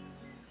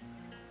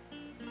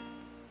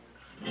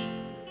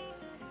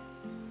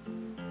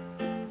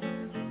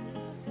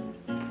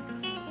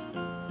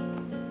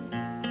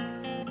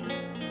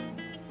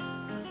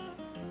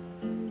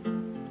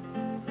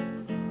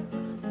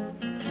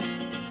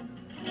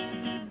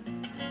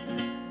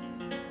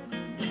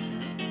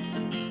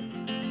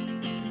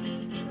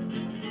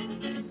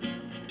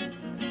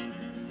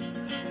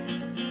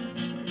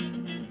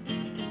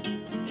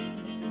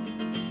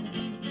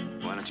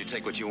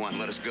 Take what you want and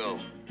let us go.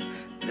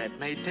 That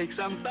may take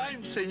some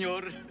time,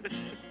 senor.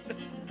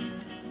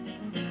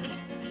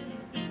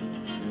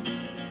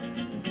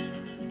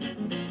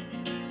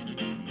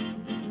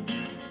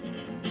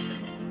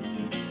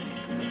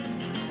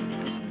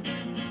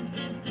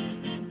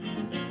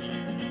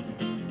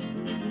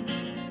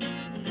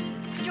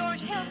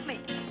 George, help me.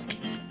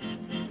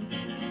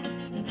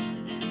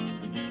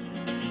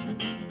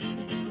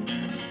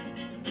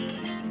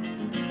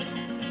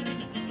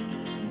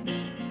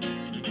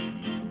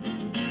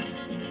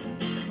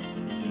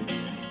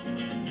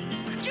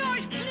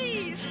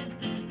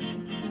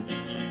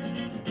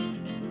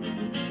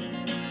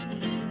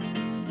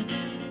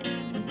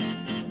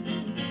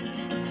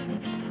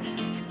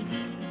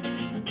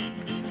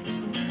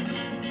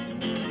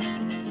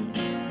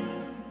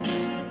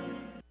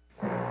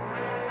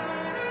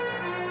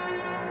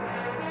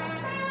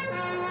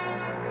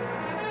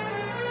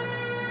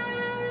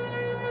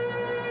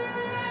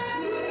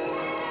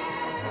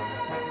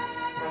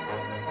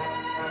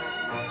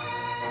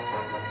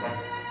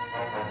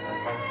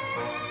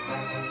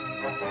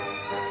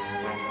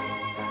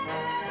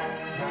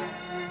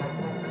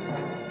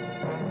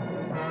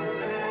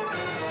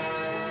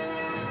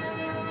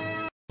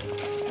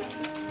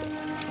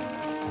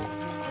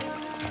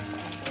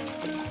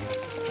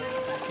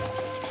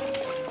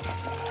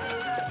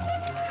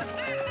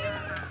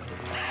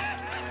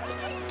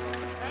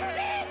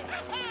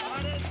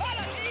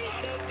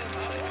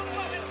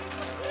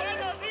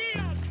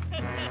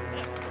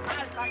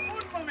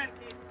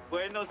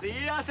 Buenos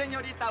días,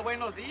 señorita.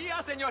 Buenos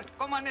días, señor.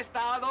 ¿Cómo han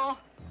estado?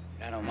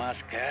 Ya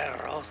nomás, qué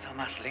rosa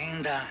más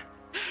linda.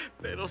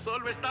 Pero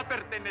solo está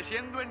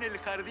perteneciendo en el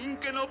jardín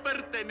que no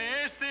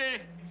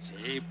pertenece.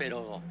 Sí,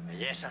 pero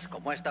bellezas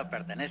como esta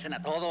pertenecen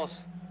a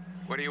todos.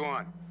 What do you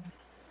want?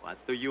 What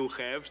do you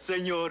have,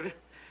 señor?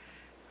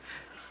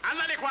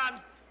 ¡Ándale,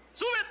 Juan!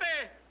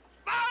 ¡Súbete!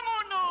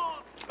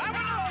 ¡Vámonos!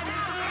 ¡Vámonos!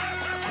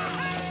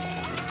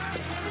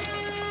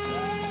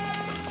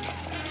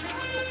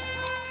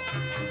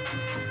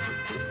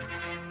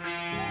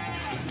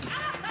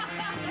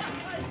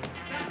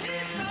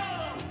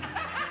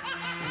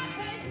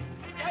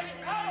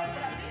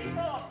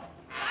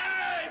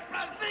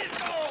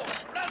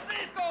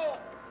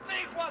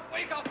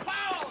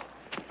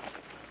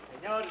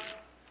 Señor,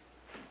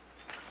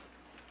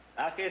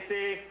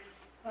 bájese,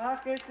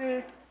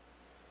 bájese.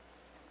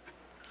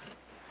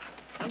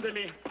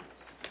 Ándele.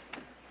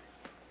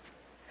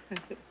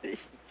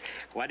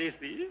 What is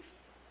this?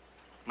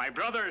 My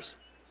brothers,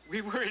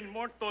 we were in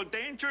mortal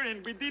danger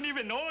and we didn't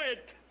even know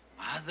it.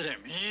 Madre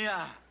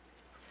mía.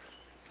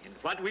 And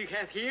what we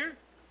have here?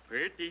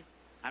 Pretty.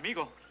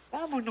 Amigo,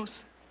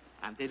 vámonos.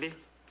 Ándele,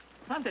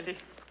 ándele.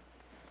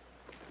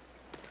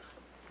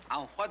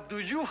 And what do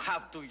you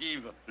have to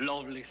give,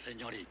 lovely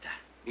señorita?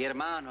 Mi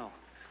hermano,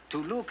 to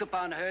look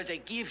upon her is a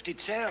gift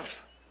itself.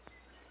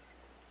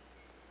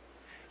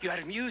 You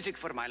are music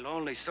for my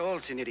lonely soul,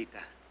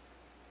 señorita.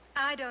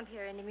 I don't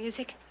hear any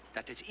music.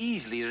 That is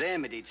easily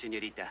remedied,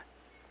 señorita.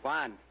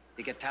 Juan,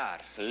 the guitar.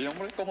 Sí,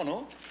 hombre, ¿cómo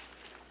no?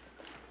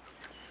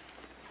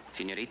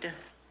 Señorita?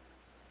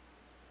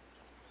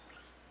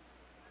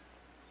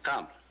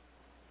 Come.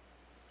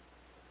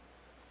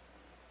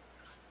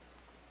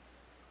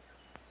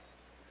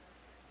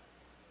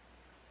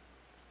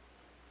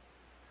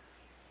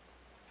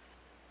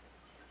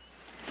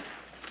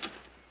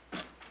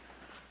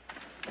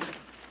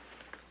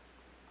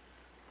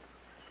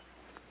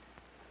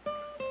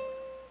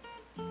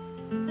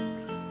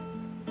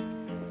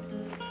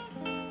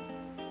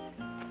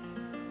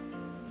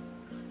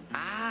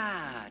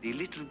 The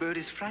little bird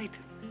is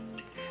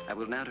frightened. I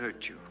will not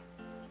hurt you.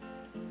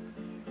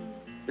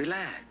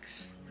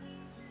 Relax.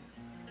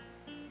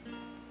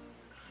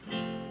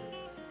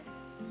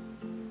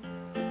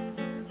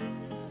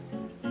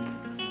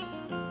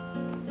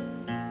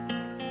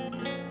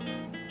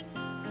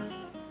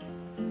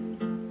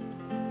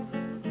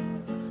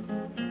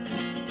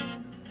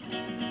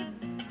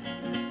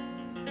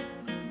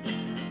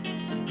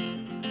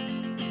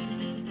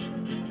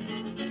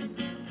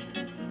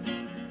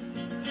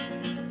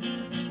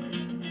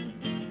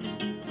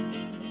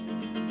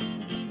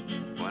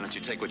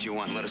 Take what you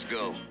want and let us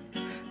go.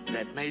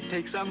 That may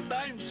take some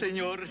time,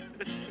 senor.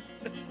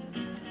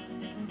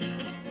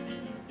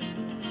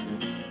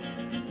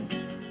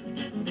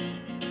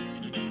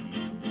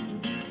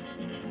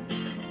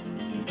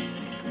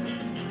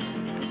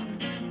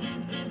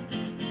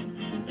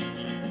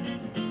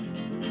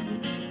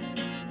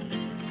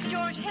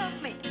 George,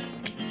 help me.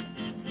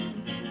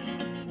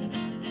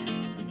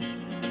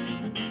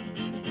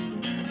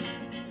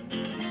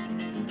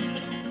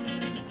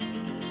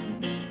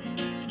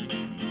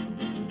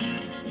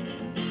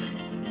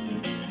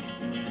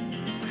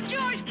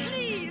 George,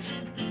 please!